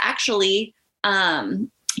program that was actually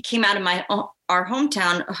came out of our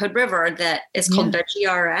hometown, Hood River, that is called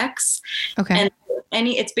VeggieRx. Okay. And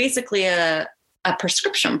it's basically a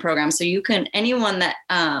prescription program. So anyone that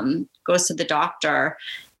goes to the doctor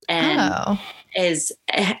and is,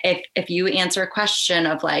 if you answer a question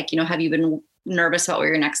of like, have you been nervous about where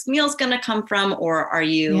your next meal is going to come from? Or are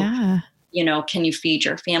you, can you feed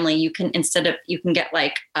your family? You can get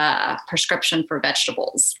like a prescription for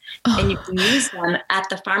vegetables and you can use them at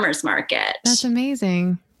the farmer's market. That's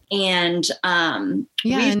amazing. And,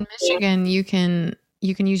 in Michigan, you can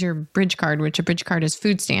use your bridge card, which a bridge card is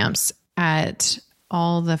food stamps at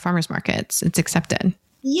all the farmers markets. It's accepted.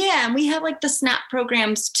 Yeah. And we have like the SNAP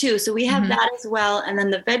programs too. So we have that as well. And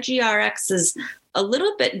then the VeggieRx is a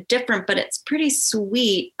little bit different, but it's pretty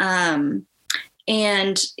sweet. And,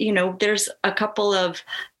 there's a couple of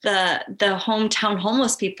the hometown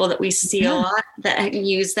homeless people that we see a lot that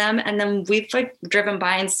use them. And then we've like driven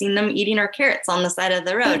by and seen them eating our carrots on the side of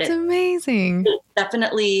the road. It's amazing. It's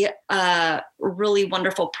definitely a really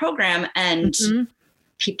wonderful program. And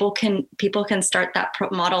people can start that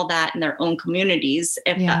model that in their own communities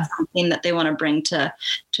if that's something that they want to bring to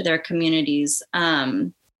their communities.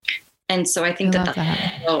 And so I think that's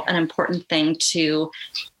also an important thing to,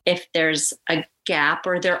 if there's a gap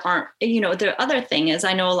or there aren't, the other thing is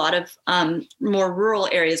I know a lot of more rural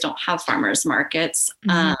areas don't have farmers markets.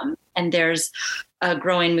 And there's a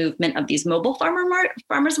growing movement of these mobile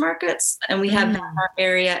farmers markets. And we have in our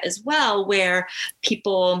area as well, where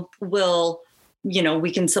people will,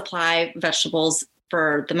 we can supply vegetables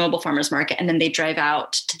for the mobile farmers market, and then they drive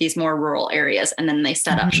out to these more rural areas and then they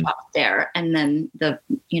set up shop there. And then the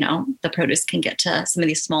produce can get to some of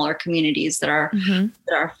these smaller communities that are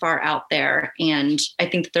far out there. And I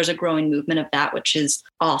think that there's a growing movement of that, which is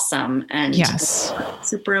awesome and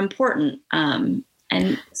super important.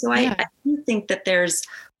 And so I do think that there's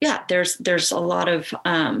a lot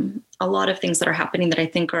of things that are happening that I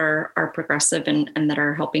think are progressive and that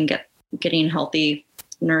are helping getting healthy,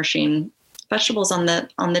 nourishing vegetables on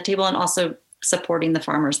the table, and also supporting the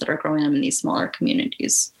farmers that are growing them in these smaller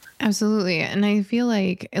communities. Absolutely. And I feel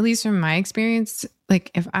like, at least from my experience,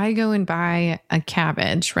 like if I go and buy a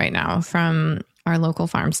cabbage right now from our local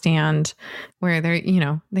farm stand where they're,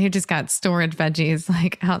 they just got storage veggies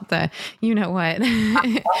like out the, what,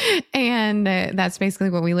 and that's basically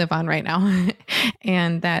what we live on right now.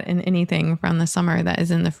 And that and anything from the summer that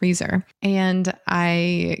is in the freezer. And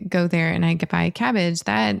I go there and I buy a cabbage,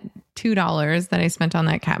 that $2 that I spent on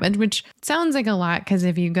that cabbage, which sounds like a lot, because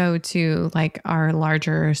if you go to like our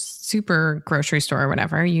larger super grocery store or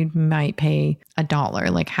whatever, you might pay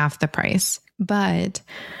 $1, like half the price. But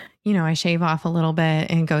I shave off a little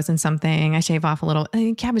bit and it goes in something. I shave off a little,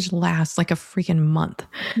 and cabbage lasts like a freaking month.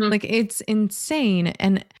 Like it's insane.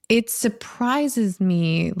 And it surprises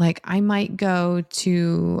me. Like I might go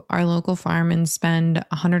to our local farm and spend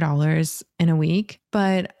 $100 in a week,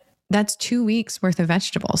 but that's 2 weeks worth of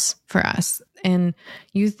vegetables for us. And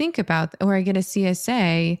you think about, or I get a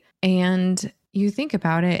CSA and you think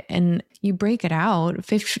about it and you break it out.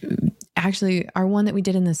 Actually, our one that we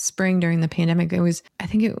did in the spring during the pandemic, I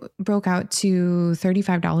think it broke out to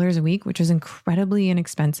 $35 a week, which was incredibly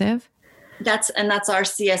inexpensive. That's our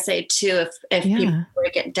CSA too. If people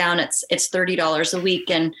break it down, it's $30 a week.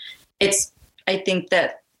 And I think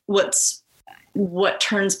that what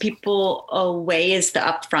turns people away is the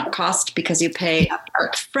upfront cost, because you pay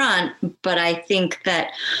upfront. But I think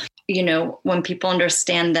that, when people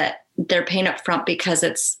understand that they're paying up front because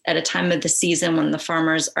it's at a time of the season when the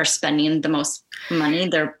farmers are spending the most money,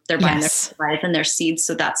 they're buying their supplies and their seeds.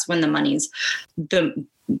 So that's when the money's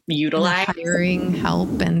utilized. Hiring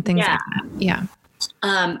help and things like that. Yeah.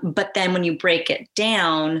 But then when you break it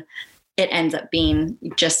down, it ends up being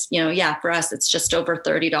just, for us, it's just over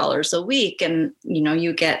 $30 a week. And,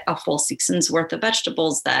 you get a full season's worth of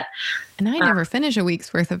vegetables and I never finish a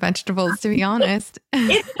week's worth of vegetables, to be honest.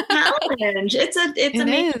 It's a challenge. It's a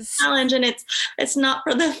major challenge, and it's not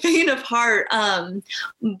for the faint of heart.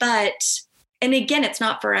 But, and again, it's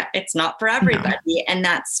not for everybody, and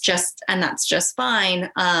that's just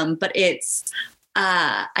fine. But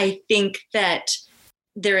I think that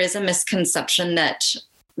there is a misconception that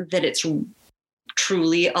it's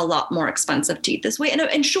truly a lot more expensive to eat this way.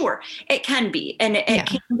 And sure, it can be. And it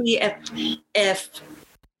can be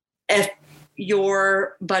if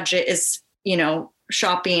your budget is,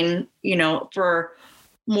 shopping, for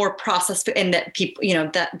more processed food, and that people,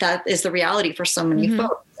 that is the reality for so many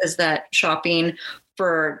folks, is that shopping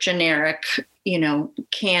for generic,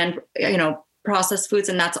 canned, processed foods,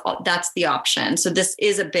 and that's the option. So this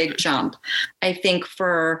is a big jump. I think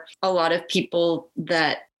for a lot of people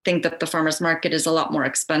that think that the farmer's market is a lot more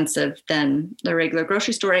expensive than the regular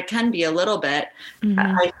grocery store, it can be a little bit.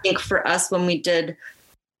 I think for us, when we did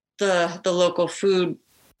the local food,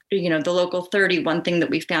 the local 30, one thing that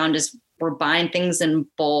we found is we're buying things in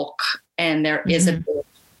bulk, and there is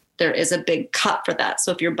a big cut for that.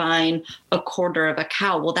 So if you're buying a quarter of a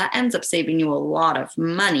cow, well, that ends up saving you a lot of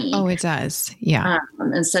money. Oh, it does. Yeah.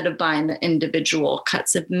 Instead of buying the individual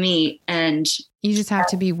cuts of meat. And you just have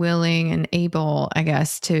to be willing and able, I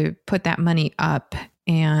guess, to put that money up.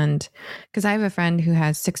 And because I have a friend who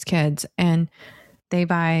has 6 kids, and they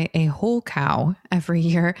buy a whole cow every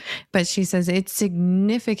year, but she says it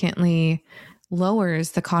significantly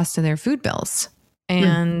lowers the cost of their food bills.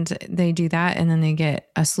 And they do that, and then they get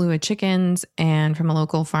a slew of chickens and from a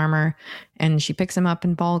local farmer, and she picks them up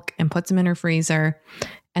in bulk and puts them in her freezer.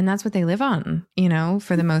 And that's what they live on,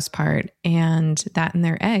 for the most part. And that and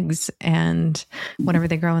their eggs and whatever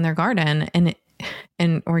they grow in their garden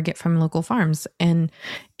or get from local farms. And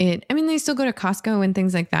they still go to Costco and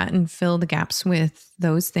things like that and fill the gaps with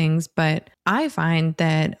those things. But I find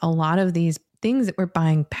that a lot of these things that we're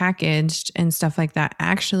buying packaged and stuff like that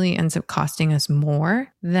actually ends up costing us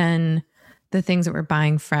more than the things that we're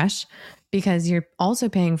buying fresh, because you're also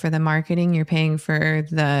paying for the marketing, you're paying for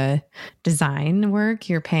the design work,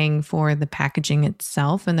 you're paying for the packaging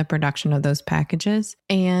itself and the production of those packages.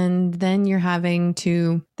 And then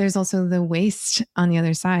there's also the waste on the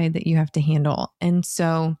other side that you have to handle. And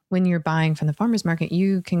so when you're buying from the farmer's market,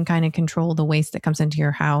 you can kind of control the waste that comes into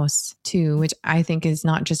your house too, which I think is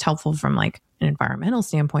not just helpful from like an environmental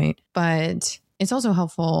standpoint, but it's also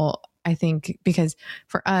helpful, I think, because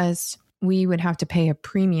for us, we would have to pay a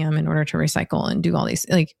premium in order to recycle and do all these.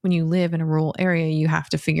 Like when you live in a rural area, you have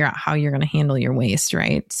to figure out how you're going to handle your waste,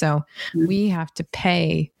 right? So we have to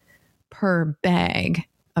pay per bag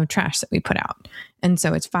of trash that we put out. And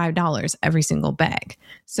so it's $5 every single bag.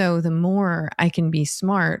 So the more I can be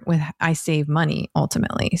smart with, I save money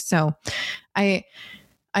ultimately. So I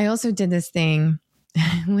also did this thing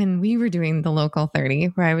when we were doing the Local 30,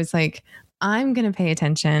 where I was like, I'm going to pay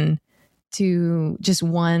attention to just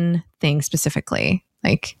one thing specifically,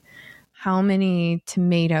 like how many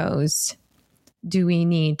tomatoes do we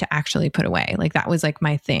need to actually put away? Like that was like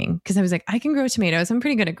my thing. Cause I was like, I can grow tomatoes. I'm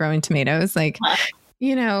pretty good at growing tomatoes. Like,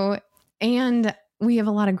 and we have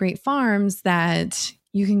a lot of great farms that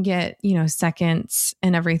you can get, seconds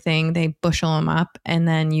and everything. They bushel them up and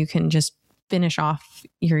then you can just finish off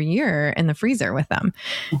your year in the freezer with them.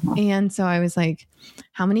 And so I was like,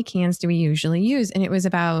 how many cans do we usually use? And it was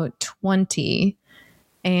about 20.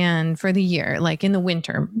 And for the year, like in the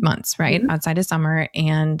winter months, right? Outside of summer,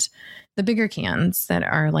 and the bigger cans that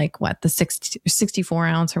are like the 64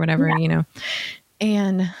 ounce or whatever,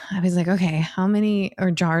 And I was like, okay, how many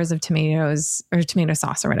jars of tomatoes or tomato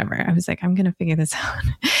sauce or whatever? I was like, I'm going to figure this out.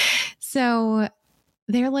 So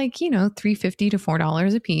they're like, $3.50 to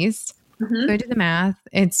 $4 a piece. So I did the math.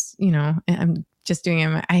 It's, I'm just doing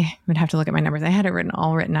it. I would have to look at my numbers. I had it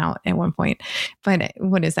all written out at one point, but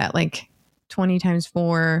what is that? Like 20 times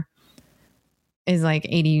 4 is like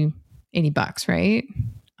 $80, right?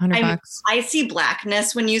 $100. I see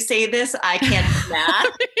blackness when you say this. I can't do math.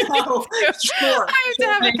 So, sure. I have to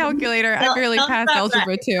have a calculator. I barely passed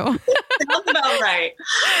algebra too. Sounds about right.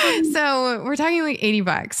 So we're talking like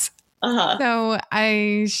 $80. So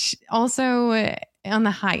I also on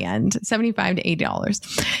the high end, $75 to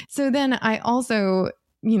 $80. So then I also,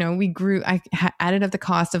 I added up the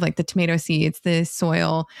cost of like the tomato seeds, the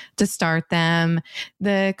soil to start them,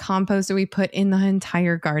 the compost that we put in the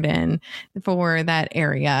entire garden for that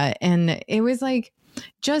area. And it was like,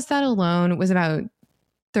 just that alone was about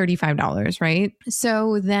 $35, right?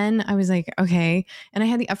 So then I was like, okay. And I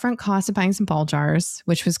had the upfront cost of buying some ball jars,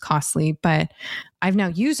 which was costly, but I've now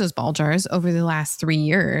used those ball jars over the last 3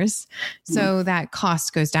 years. So that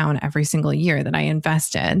cost goes down every single year that I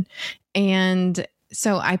invested. And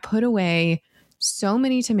so I put away so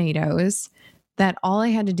many tomatoes that all I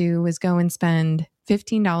had to do was go and spend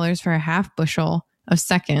 $15 for a half bushel of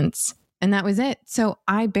seconds. And that was it. So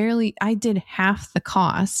I did half the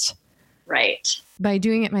cost. Right. By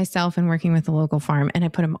doing it myself and working with the local farm. And I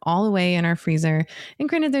put them all away in our freezer. And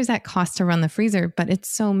granted, there's that cost to run the freezer, but it's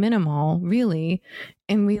so minimal, really.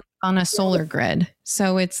 And we live on a solar grid.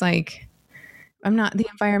 So it's like, the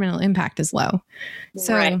environmental impact is low.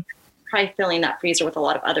 So right. Probably filling that freezer with a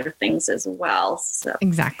lot of other things as well. So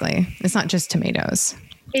exactly. It's not just tomatoes.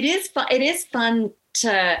 It is fun. It is fun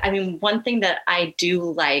one thing that I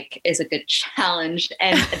do like is a good challenge.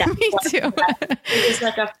 And me too.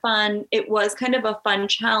 It was kind of a fun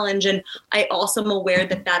challenge. And I also am aware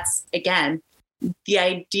that that's, again, the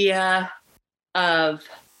idea of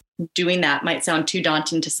doing that might sound too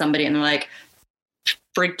daunting to somebody. And they're like,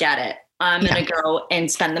 forget it. I'm going to go and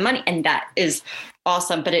spend the money. And that is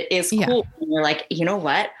awesome. But it is cool. And you're like, you know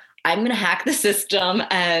what? I'm going to hack the system.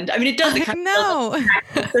 And it does. Hack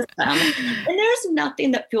the system. And there's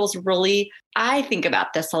nothing that feels really, I think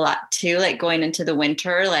about this a lot too, like going into the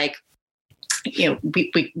winter, like,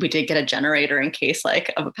 we did get a generator in case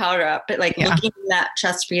like of a power up, but like looking at that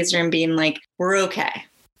chest freezer and being like, we're okay.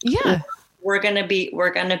 Yeah. We're going to be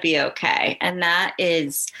okay. And that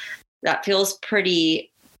feels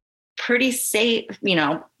pretty safe,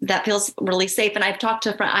 that feels really safe. And I've talked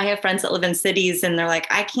to I have friends that live in cities and they're like,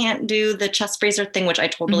 I can't do the chest freezer thing, which I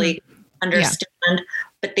totally understand,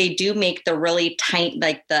 but they do make the really tight,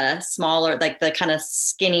 like the smaller, like the kind of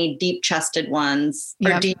skinny, deep chested ones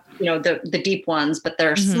or deep, the deep ones, but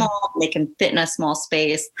they're small, they can fit in a small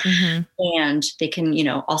space and they can,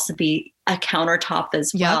 also be a countertop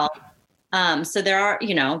as well. So there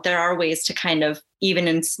are ways to kind of, even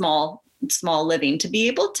in small living, to be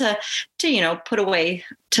able to put away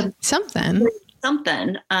to something,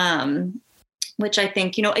 which I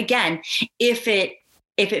think, again, if it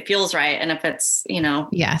feels right and if it's,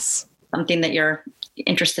 yes, something that you're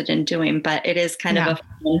interested in doing, but it is kind of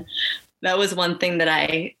that was one thing that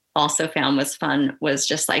I also found was fun, was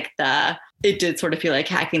just like it did sort of feel like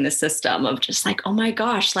hacking the system of just like, oh my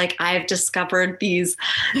gosh, like I've discovered these,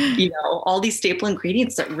 all these staple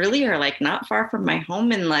ingredients that really are like not far from my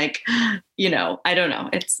home. And like, I don't know.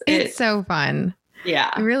 It's so fun.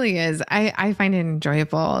 Yeah, it really is. I find it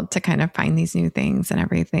enjoyable to kind of find these new things and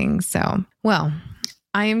everything. So, well,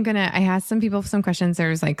 I asked some people some questions.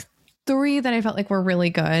 There's like 3 that I felt like were really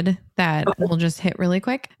good that we'll just hit really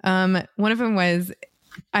quick. One of them was,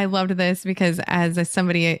 I loved this because as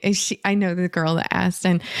somebody, I know the girl that asked,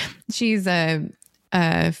 and she's a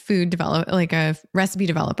food developer, like a recipe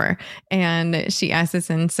developer. And she asked this.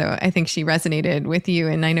 And so I think she resonated with you.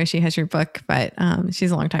 And I know she has your book, but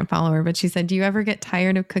she's a longtime follower. But she said, do you ever get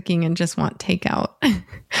tired of cooking and just want takeout?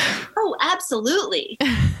 Oh, absolutely.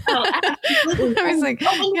 Absolutely. I was like,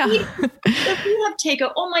 if we have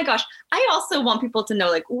takeout, oh my gosh. I also want people to know,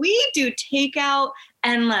 like, we do takeout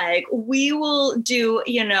and like, we will do,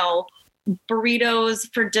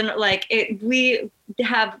 burritos for dinner. Like we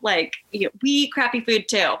have like, we eat crappy food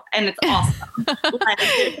too. And it's awesome. Like,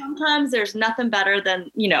 sometimes there's nothing better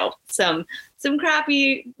than, some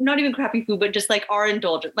crappy, not even crappy food, but just like our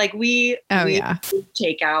indulgence. Like we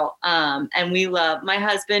take out, and we love, my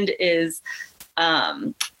husband is,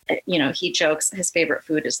 he jokes his favorite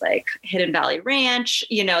food is like Hidden Valley Ranch.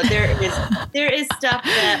 There is stuff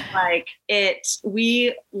that like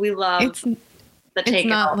we love. It's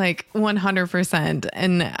not like 100%.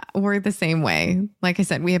 And we're the same way. Like I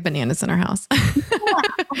said, we have bananas in our house.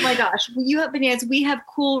 Oh my gosh. You have bananas. We have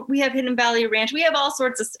Hidden Valley Ranch. We have all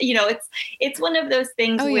sorts of, it's one of those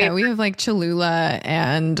things. Oh yeah. We have like Cholula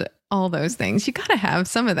and all those things. You got to have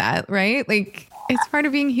some of that, right? Like it's part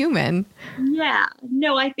of being human. Yeah.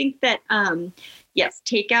 No, I think that, yes,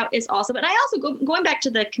 takeout is awesome. But I also going back to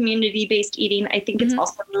the community-based eating, I think it's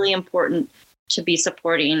also really important to be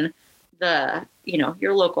supporting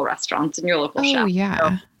your local restaurants and your local shops. Oh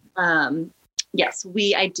yeah. So, yes,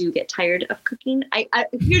 I do get tired of cooking. I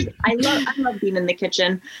love being in the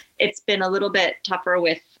kitchen. It's been a little bit tougher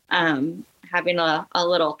with having a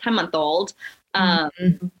little 10-month-old.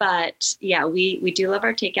 But yeah, we do love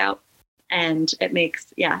our takeout, and it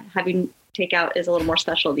makes, having takeout is a little more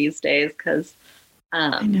special these days because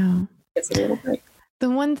I know it's a little bit. The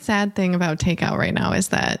one sad thing about takeout right now is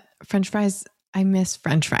that French fries, I miss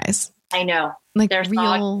French fries. I know. Like they're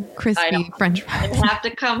real crispy French fries. They have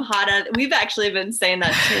to come hot out. We've actually been saying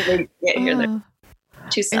that too. They get here. They're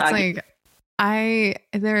too soggy. It's like,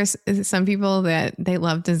 there's some people that they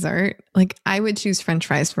love dessert. Like I would choose French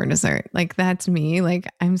fries for dessert. Like that's me. Like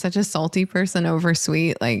I'm such a salty person over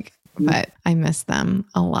sweet. Like, but I miss them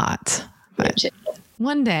a lot. But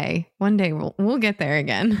one day we'll get there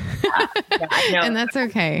again. And that's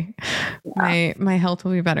okay. Yeah. My health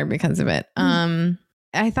will be better because of it.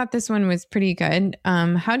 I thought this one was pretty good.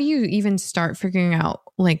 How do you even start figuring out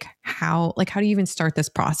how do you even start this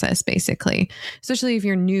process basically, especially if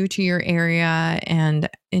you're new to your area and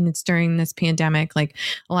it's during this pandemic? Like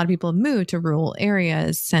a lot of people have moved to rural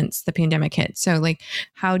areas since the pandemic hit. So like,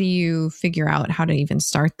 how do you figure out how to even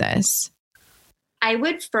start this? I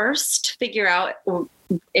would first figure out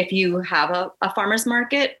if you have a farmer's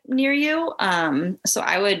market near you. So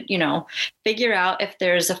I would, figure out if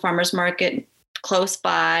there's a farmer's market close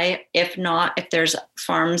by. If not, if there's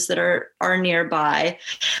farms that are nearby,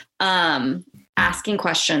 asking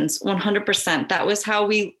questions 100%. That was how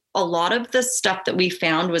a lot of the stuff that we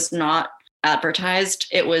found was not advertised.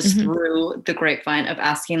 It was through the grapevine of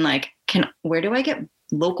asking like, where do I get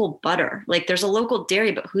local butter? Like there's a local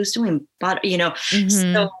dairy, but who's doing butter,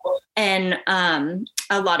 So, and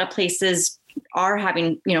a lot of places are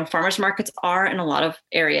having, farmers markets are in a lot of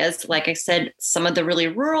areas. Like I said, some of the really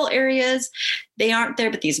rural areas, they aren't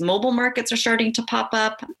there, but these mobile markets are starting to pop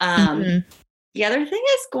up. The other thing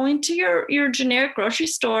is going to your generic grocery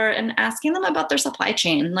store and asking them about their supply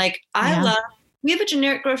chain. Like we have a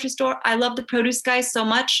generic grocery store. I love the produce guys so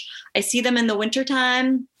much. I see them in the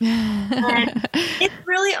wintertime. And it's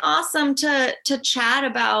really awesome to chat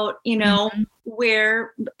about,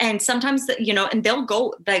 where, and sometimes, and they'll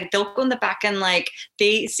go in the back and like,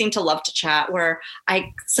 they seem to love to chat where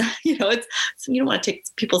you don't want to take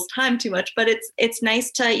people's time too much, but it's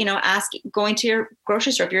nice to, ask, going to your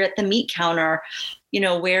grocery store, if you're at the meat counter,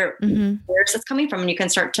 where is this coming from? And you can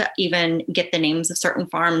start to even get the names of certain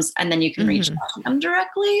farms, and then you can reach out to them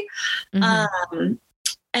directly.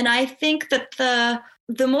 And I think that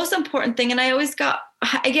the most important thing, and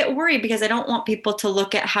I get worried because I don't want people to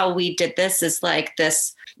look at how we did this as like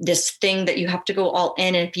this thing that you have to go all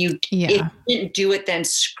in. And if you didn't do it, then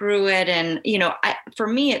screw it. And, for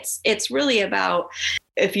me, it's really about,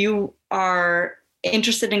 if you are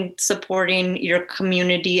interested in supporting your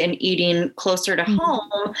community and eating closer to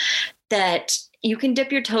home, that you can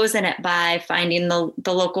dip your toes in it by finding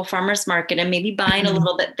the local farmer's market and maybe buying a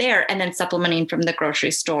little bit there and then supplementing from the grocery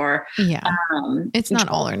store. Yeah. It's not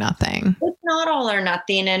all or nothing. It's not all or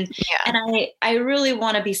nothing. And I really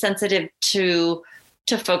want to be sensitive to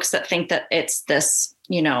folks that think that it's this,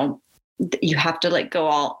 you have to like go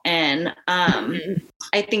all in.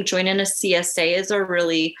 I think joining a CSA is a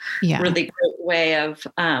really great way of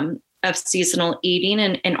seasonal eating.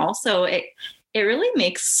 And also it really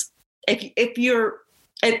makes, if you're,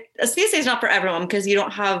 a CSA is not for everyone because you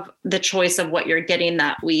don't have the choice of what you're getting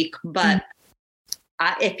that week. But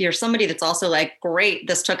if you're somebody that's also like, great,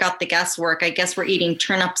 this took out the guesswork, I guess we're eating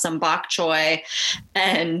turnips and bok choy.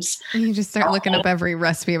 And you just start looking up every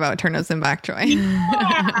recipe about turnips and bok choy.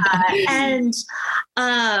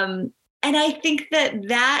 And I think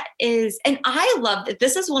that is, and I love that.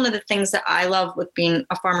 This is one of the things that I love with being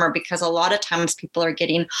a farmer, because a lot of times people are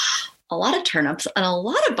getting a lot of turnips and a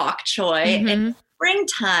lot of bok choy in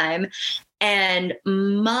springtime. And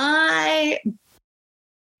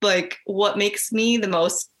what makes me the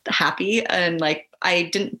most happy, and like, I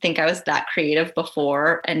didn't think I was that creative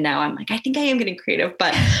before. And now I'm like, I think I am getting creative,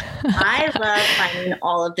 but I love finding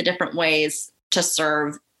all of the different ways to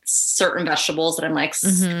serve certain vegetables that I'm like,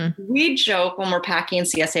 we joke when we're packing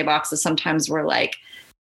CSA boxes. Sometimes we're like,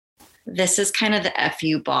 this is kind of the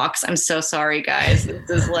FU box. I'm so sorry, guys. This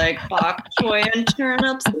is like bok choy and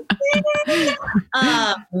turnips. And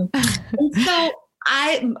so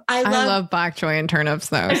I love bok choy and turnips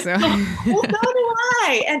though. So well, so do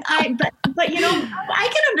I. And but I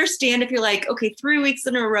can understand if you're like, okay, 3 weeks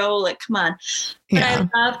in a row, like, come on. But I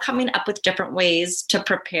love coming up with different ways to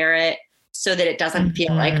prepare it so that it doesn't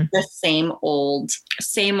feel like the same old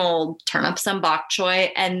turnips and bok choy.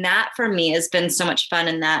 And that for me has been so much fun.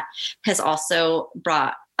 And that has also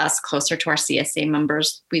brought us closer to our CSA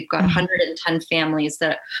members. We've got 110 families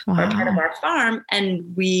that are part of our farm,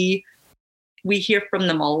 and we hear from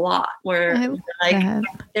them a lot where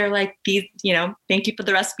they're like, these, thank you for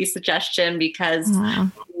the recipe suggestion, because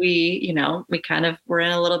we kind of were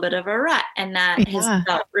in a little bit of a rut, and that has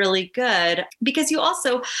felt really good, because you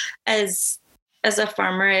also, as a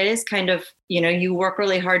farmer, it is kind of, you work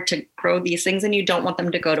really hard to grow these things and you don't want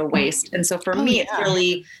them to go to waste. And so for me, it's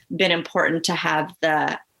really been important to have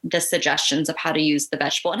the suggestions of how to use the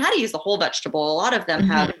vegetable and how to use the whole vegetable. A lot of them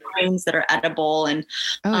have grains that are edible, and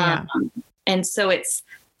and so it's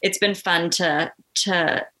been fun to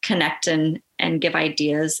connect and give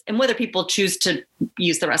ideas, and whether people choose to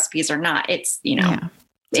use the recipes or not, it's,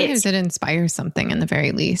 sometimes it inspires something in the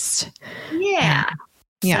very least. Yeah.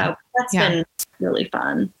 So that's been really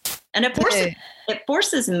fun. And it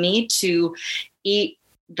forces me to eat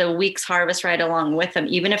the week's harvest right along with them.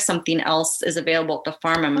 Even if something else is available at the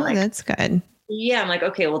farm, I'm like, that's good. Yeah. I'm like,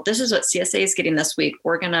 okay, well, this is what CSA is getting this week.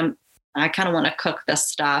 I kind of want to cook this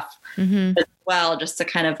stuff as well, just to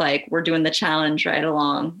kind of like, we're doing the challenge right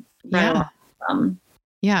along.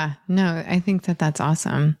 Yeah, no, I think that's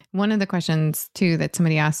awesome. One of the questions too that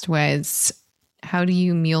somebody asked was, how do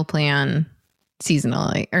you meal plan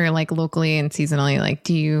seasonally, or like locally and seasonally? Like,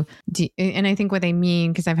 do you, and I think what they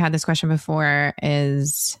mean, because I've had this question before,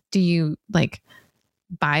 is do you like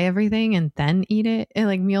buy everything and then eat it,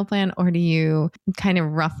 like meal plan, or do you kind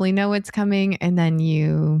of roughly know what's coming and then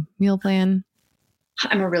you meal plan?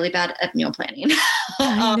 I'm really bad at meal planning.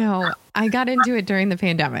 I know. I got into it during the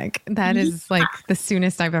pandemic. That is like the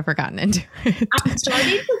soonest I've ever gotten into it. I'm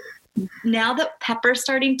starting to, now that Pepper's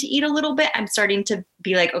starting to eat a little bit, I'm starting to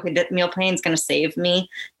be like, okay, the meal planning is going to save me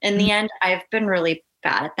in the end. I've been really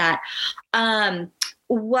bad at that.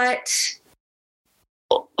 What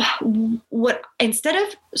instead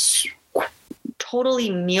of totally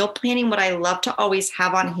meal planning, what I love to always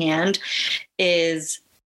have on hand is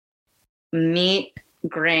meat,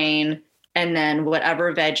 grain, and then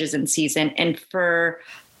whatever veg is in season. And for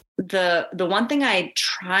the one thing I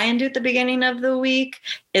try and do at the beginning of the week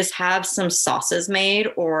is have some sauces made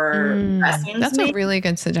or dressings that's made. A really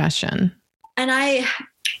good suggestion. And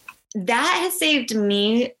that has saved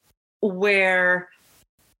me where,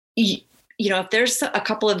 if there's a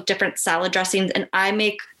couple of different salad dressings, and I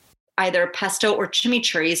make either pesto or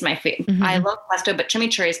chimichurri is my favorite. I love pesto, but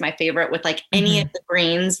chimichurri is my favorite, with like any of the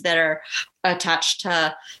greens that are attached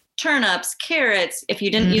to turnips, carrots. If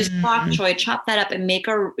you didn't use bok choy, chop that up and make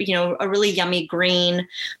a really yummy green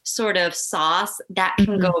sort of sauce that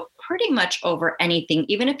can go pretty much over anything,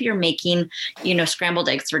 even if you're making, scrambled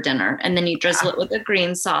eggs for dinner, and then you drizzle it with a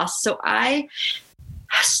green sauce. So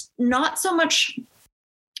not so much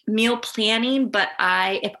meal planning, but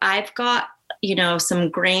if I've got, some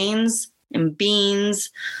grains and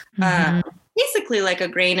beans, basically like a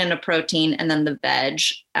grain and a protein and then the veg.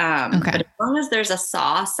 But as long as there's a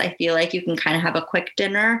sauce, I feel like you can kind of have a quick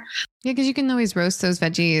dinner. Yeah, because you can always roast those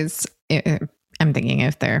veggies. I'm thinking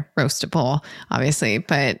if they're roastable, obviously,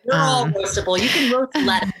 but they're all roastable. You can roast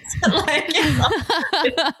lettuce.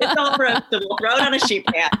 It's all roastable. Throw it on a sheet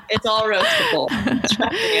pan. It's all roastable.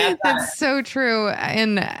 That's so true.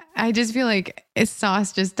 And I just feel like a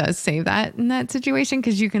sauce just does save that in that situation,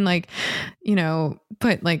 because you can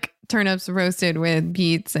put like turnips roasted with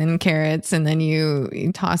beets and carrots, and then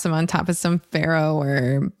you toss them on top of some farro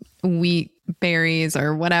or wheat berries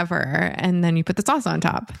or whatever, and then you put the sauce on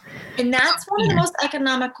top. And that's one of the most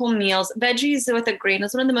economical meals. Veggies with a grain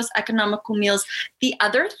is one of the most economical meals. The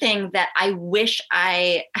other thing that I wish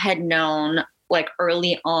I had known like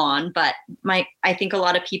early on, but I think a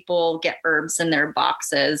lot of people get herbs in their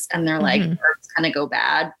boxes and they're like, herbs kind of go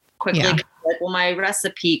bad quickly. Yeah. Like, well, my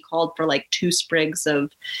recipe called for like 2 sprigs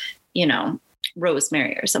of,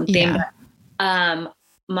 rosemary or something. Yeah. But,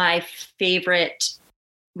 my favorite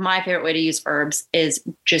way to use herbs is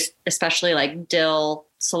just, especially like dill,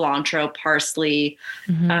 cilantro, parsley,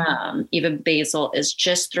 even basil, is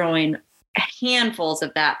just throwing handfuls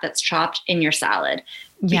of that's chopped in your salad.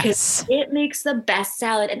 Because it makes the best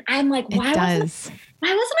salad. And I'm like, why wasn't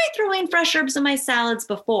I throwing fresh herbs in my salads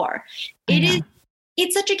before?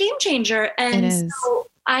 It's such a game changer. And so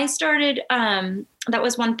I started, that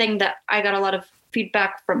was one thing that I got a lot of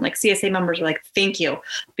feedback from like CSA members were like, thank you,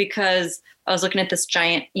 because I was looking at this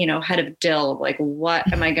giant, head of dill, like,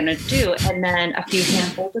 what am I going to do? And then a few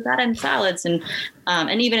handfuls of that in salads and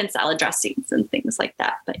even in salad dressings and things like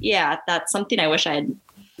that. But yeah, that's something I wish I had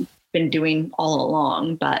been doing all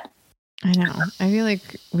along, but I know. I feel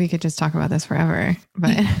like we could just talk about this forever,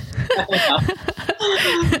 but I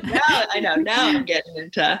know. Now I'm getting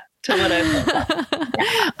into what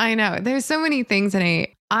I know. There's so many things that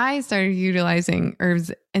I started utilizing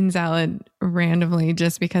herbs in salad randomly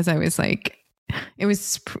just because I was like, it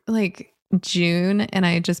was like June and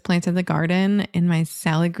I had just planted the garden and my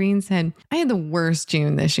salad greens I had the worst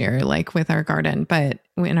June this year, like with our garden, but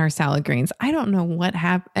in our salad greens, I don't know what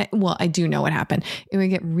happened. Well, I do know what happened. It would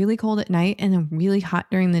get really cold at night and then really hot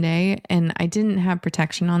during the day. And I didn't have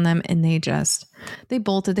protection on them. And they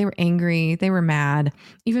bolted. They were angry. They were mad.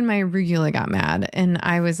 Even my arugula got mad. And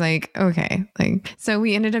I was like, okay. So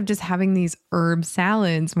we ended up just having these herb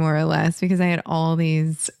salads more or less because I had all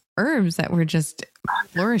these herbs that were just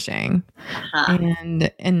flourishing.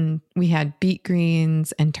 And we had beet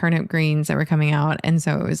greens and turnip greens that were coming out. And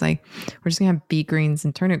so it was like, we're just gonna have beet greens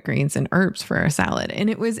and turnip greens and herbs for our salad. And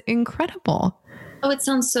it was incredible. Oh, it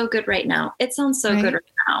sounds so good right now. It sounds so good right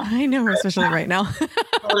now. I know, especially right now.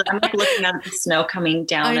 I'm like looking at the snow coming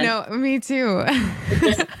down. I know, me too.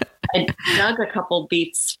 I dug a couple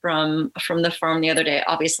beets from the farm the other day.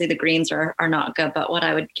 Obviously the greens are not good, but what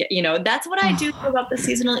I would get, that's what I do about the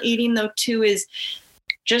seasonal eating though too, is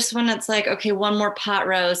just when it's like, okay, one more pot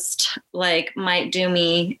roast, like might do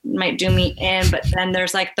me in, but then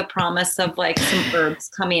there's like the promise of like some herbs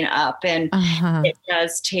coming up and it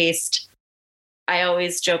does taste. I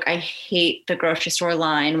always joke, I hate the grocery store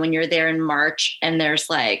line when you're there in March and there's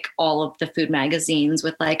like all of the food magazines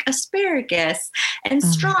with like asparagus and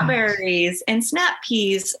strawberries and snap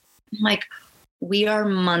peas. I'm like, we are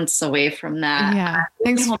months away from that. Yeah.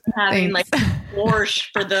 I'm having like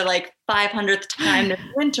borscht for the like 500th time this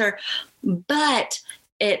winter, but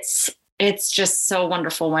it's just so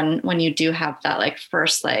wonderful when you do have that like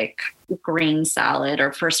first like green salad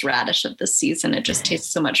or first radish of the season. It just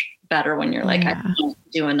tastes so much better when you're like, I can't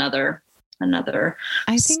do another.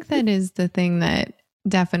 I think that is the thing that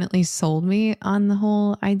definitely sold me on the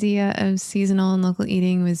whole idea of seasonal and local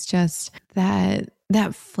eating, was just that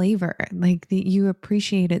flavor, like you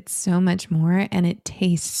appreciate it so much more and it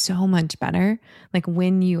tastes so much better. Like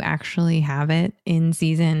when you actually have it in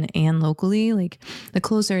season and locally, like the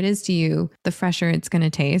closer it is to you, the fresher it's going to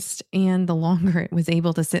taste and the longer it was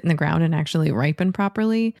able to sit in the ground and actually ripen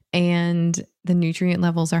properly. And the nutrient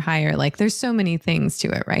levels are higher. Like there's so many things to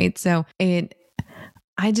it, right? So it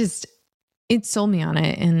sold me on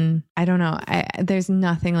it. And I don't know, there's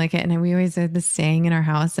nothing like it. And we always had this saying in our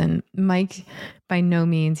house, and Mike by no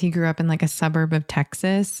means. He grew up in like a suburb of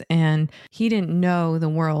Texas, and he didn't know the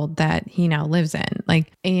world that he now lives in,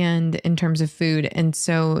 like, and in terms of food. And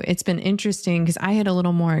so it's been interesting because I had a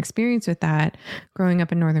little more experience with that growing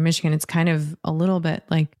up in Northern Michigan. It's kind of a little bit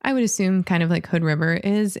like, I would assume kind of like Hood River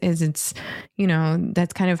is it's, you know,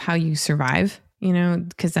 that's kind of how you survive, you know,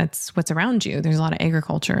 because that's what's around you. There's a lot of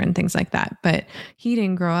agriculture and things like that, but he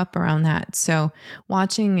didn't grow up around that. So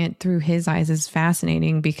watching it through his eyes is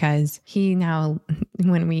fascinating because he now,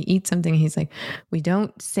 when we eat something, he's like, we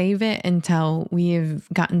don't save it until we have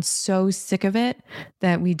gotten so sick of it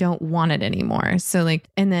that we don't want it anymore. So like,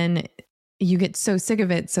 and then you get so sick of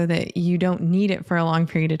it so that you don't need it for a long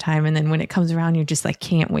period of time. And then when it comes around, you're just like,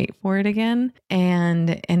 can't wait for it again.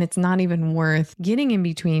 And it's not even worth getting in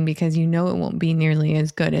between because you know it won't be nearly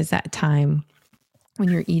as good as that time when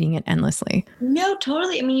you're eating it endlessly. No,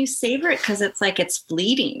 totally. I mean, you savor it because it's like, it's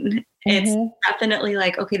fleeting. It's definitely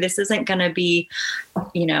like, okay, this isn't going to be,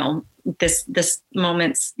 you know, this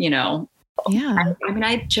moment's, you know, I mean,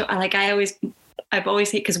 I've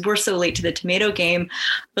always hate, because we're so late to the tomato game,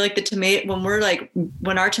 but like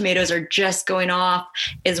when our tomatoes are just going off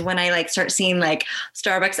is when I like start seeing like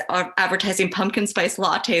Starbucks advertising pumpkin spice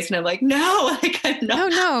lattes. And I'm like, no, like I'm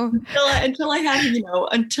not, no. until I have, you know,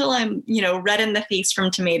 until I'm, you know, red in the face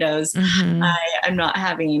from tomatoes, I'm not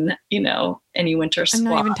having, you know, any winter squash. I'm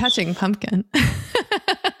not even touching pumpkin.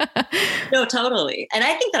 No, totally. And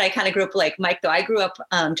I think that I kind of grew up like Mike, though. I grew up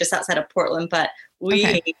just outside of Portland, but we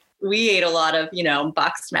ate a lot of, you know,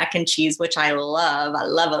 boxed mac and cheese, which I love. I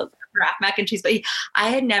love a Kraft mac and cheese, but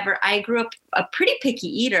I grew up a pretty picky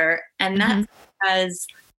eater. And that's because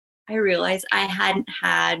I realized I hadn't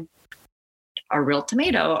had a real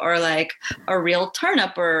tomato or like a real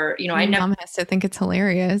turnip or, you know, My mom has to think it's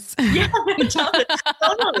hilarious. Yeah,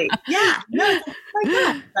 totally. Yeah. No, it's like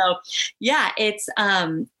that. So yeah,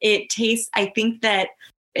 it tastes, I think that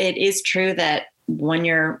it is true that when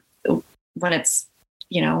it's,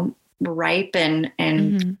 you know, ripe and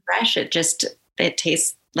fresh, it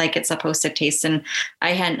tastes like it's supposed to taste. And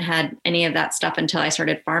I hadn't had any of that stuff until I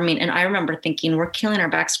started farming. And I remember thinking, we're killing our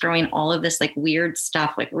backs growing all of this like weird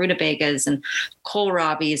stuff like rutabagas and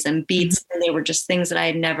kohlrabis and beets. And they were just things that I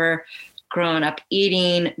had never grown up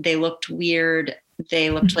eating. They looked weird. They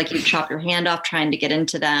looked like you'd chop your hand off trying to get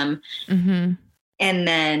into them. And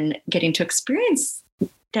then getting to experience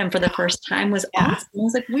them for the first time was awesome. I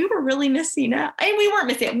was like, we were really missing out. And we weren't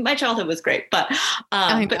missing it. My childhood was great, but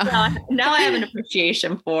now I have an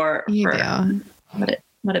appreciation for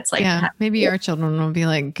what it's like. Yeah, maybe our children will be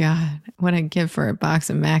like, God, what I'd give for a box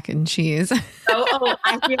of mac and cheese.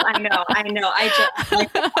 I know. I just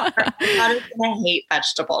like, my daughter's gonna hate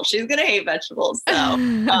vegetables. She's gonna hate vegetables. So,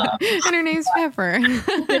 and her name's Pepper.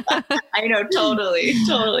 I know, totally.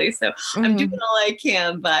 So I'm doing all I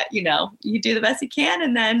can, but you know, you do the best you can,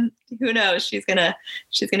 and then who knows? She's gonna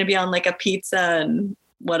be on like a pizza and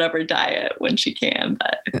whatever diet when she can,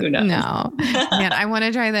 but who knows? No, man, I want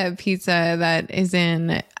to try that pizza that is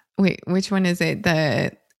in. Wait, which one is it?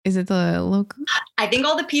 Is it the local? I think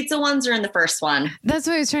all the pizza ones are in the first one. That's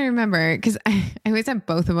what I was trying to remember because I always have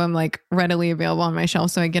both of them like readily available on my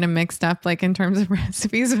shelf, so I get them mixed up like in terms of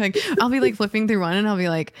recipes. Like I'll be like flipping through one and I'll be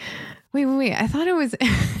like, wait, I thought it was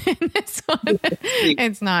in this one.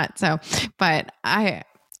 It's not. So, but I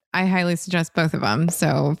highly suggest both of them.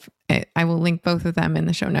 So I will link both of them in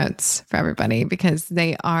the show notes for everybody because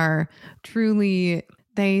they are truly,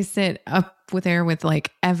 they sit up there with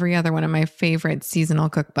like every other one of my favorite seasonal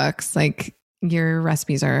cookbooks. Like your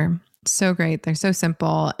recipes are so great. They're so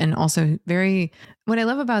simple and also what I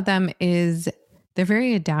love about them is they're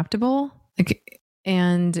very adaptable. Like,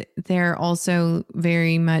 and they're also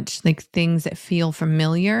very much like things that feel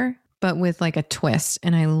familiar, but with like a twist.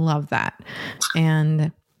 And I love that.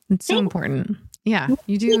 And it's so important. Yeah,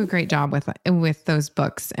 you do a great job with those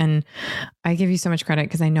books. And I give you so much credit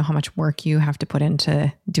because I know how much work you have to put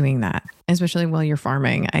into doing that, especially while you're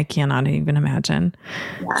farming. I cannot even imagine.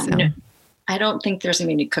 Yeah, so. No, I don't think there's going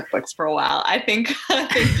to be any cookbooks for a while. I think I'm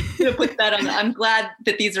going to put that on. I'm glad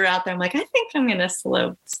that these are out there. I'm like, I think I'm going to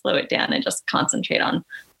slow it down and just concentrate on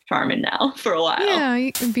farming now for a while. Yeah,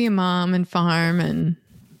 you can be a mom and farm. And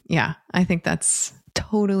yeah, I think that's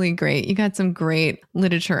totally great. You got some great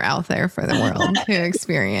literature out there for the world to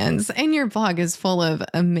experience. And your blog is full of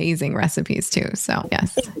amazing recipes too. So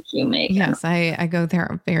yes. Thank you, Megan. Yes, I go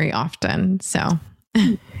there very often. So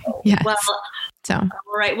yes. Well, all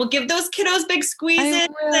right. We'll give those kiddos big squeezes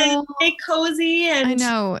and stay cozy. And I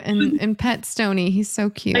know. And pet Stoney, he's so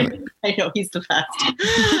cute. I know, he's the best.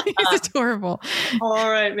 He's adorable. All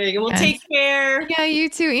right, Megan. Well, take care. Yeah, you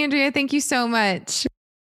too, Andrea. Thank you so much.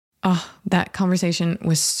 Oh, that conversation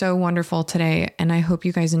was so wonderful today, and I hope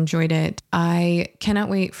you guys enjoyed it. I cannot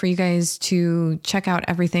wait for you guys to check out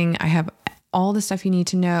everything. I have all the stuff you need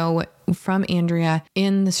to know from Andrea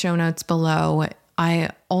in the show notes below. I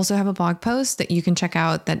also have a blog post that you can check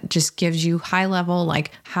out that just gives you high level,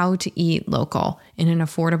 like how to eat local in an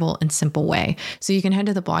affordable and simple way. So you can head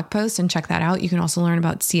to the blog post and check that out. You can also learn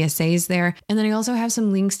about CSAs there. And then I also have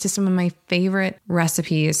some links to some of my favorite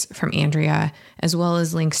recipes from Andrea, as well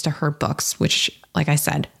as links to her books, which, like I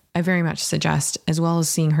said, I very much suggest, as well as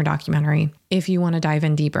seeing her documentary if you want to dive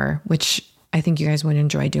in deeper, which I think you guys would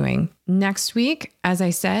enjoy doing. Next week, as I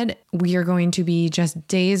said, we are going to be just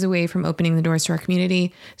days away from opening the doors to our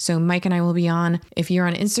community. So Mike and I will be on. If you're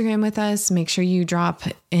on Instagram with us, make sure you drop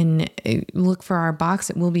and look for our box.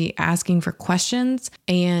 It will be asking for questions.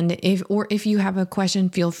 And if you have a question,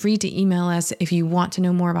 feel free to email us. If you want to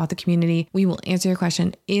know more about the community, we will answer your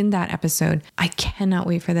question in that episode. I cannot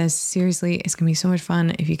wait for this. Seriously, it's going to be so much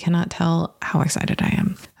fun. If you cannot tell how excited I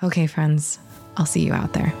am. Okay, friends, I'll see you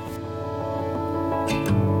out there.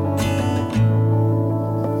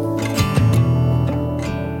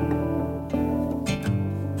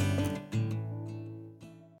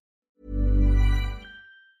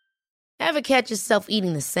 Ever catch yourself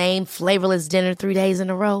eating the same flavorless dinner 3 days in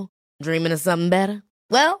a row? Dreaming of something better?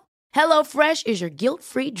 Well, HelloFresh is your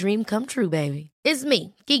guilt-free dream come true, baby. It's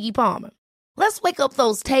me, Keke Palmer. Let's wake up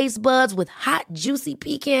those taste buds with hot, juicy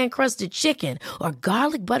pecan-crusted chicken or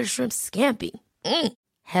garlic butter shrimp scampi.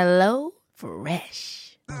 Hello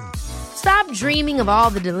Fresh. Stop dreaming of all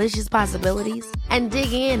the delicious possibilities and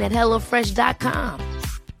dig in at HelloFresh.com.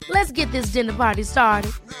 Let's get this dinner party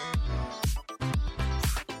started.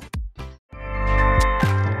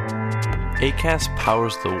 Acast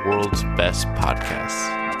powers the world's best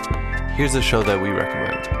podcasts. Here's a show that we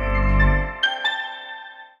recommend.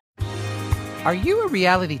 Are you a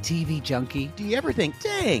reality TV junkie? Do you ever think,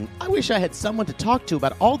 dang, I wish I had someone to talk to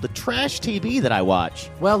about all the trash TV that I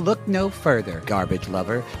watch? Well, look no further, garbage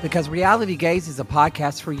lover, because Reality Gaze is a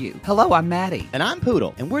podcast for you. Hello, I'm Maddie. And I'm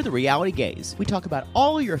Poodle, and we're the Reality Gaze. We talk about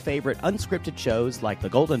all your favorite unscripted shows like The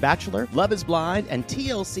Golden Bachelor, Love is Blind, and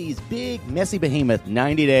TLC's big, messy behemoth,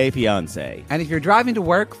 90 Day Fiancé. And if you're driving to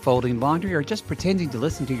work, folding laundry, or just pretending to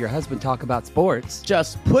listen to your husband talk about sports,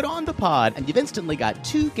 just put on the pod, and you've instantly got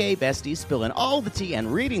two gay besties spilling all the tea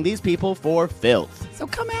and reading these people for filth. So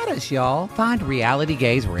come at us, y'all. Find Reality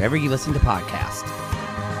Gaze wherever you listen to podcasts.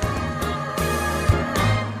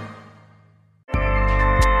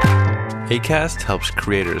 Acast helps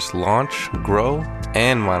creators launch, grow,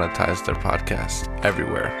 and monetize their podcasts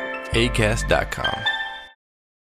everywhere. Acast.com.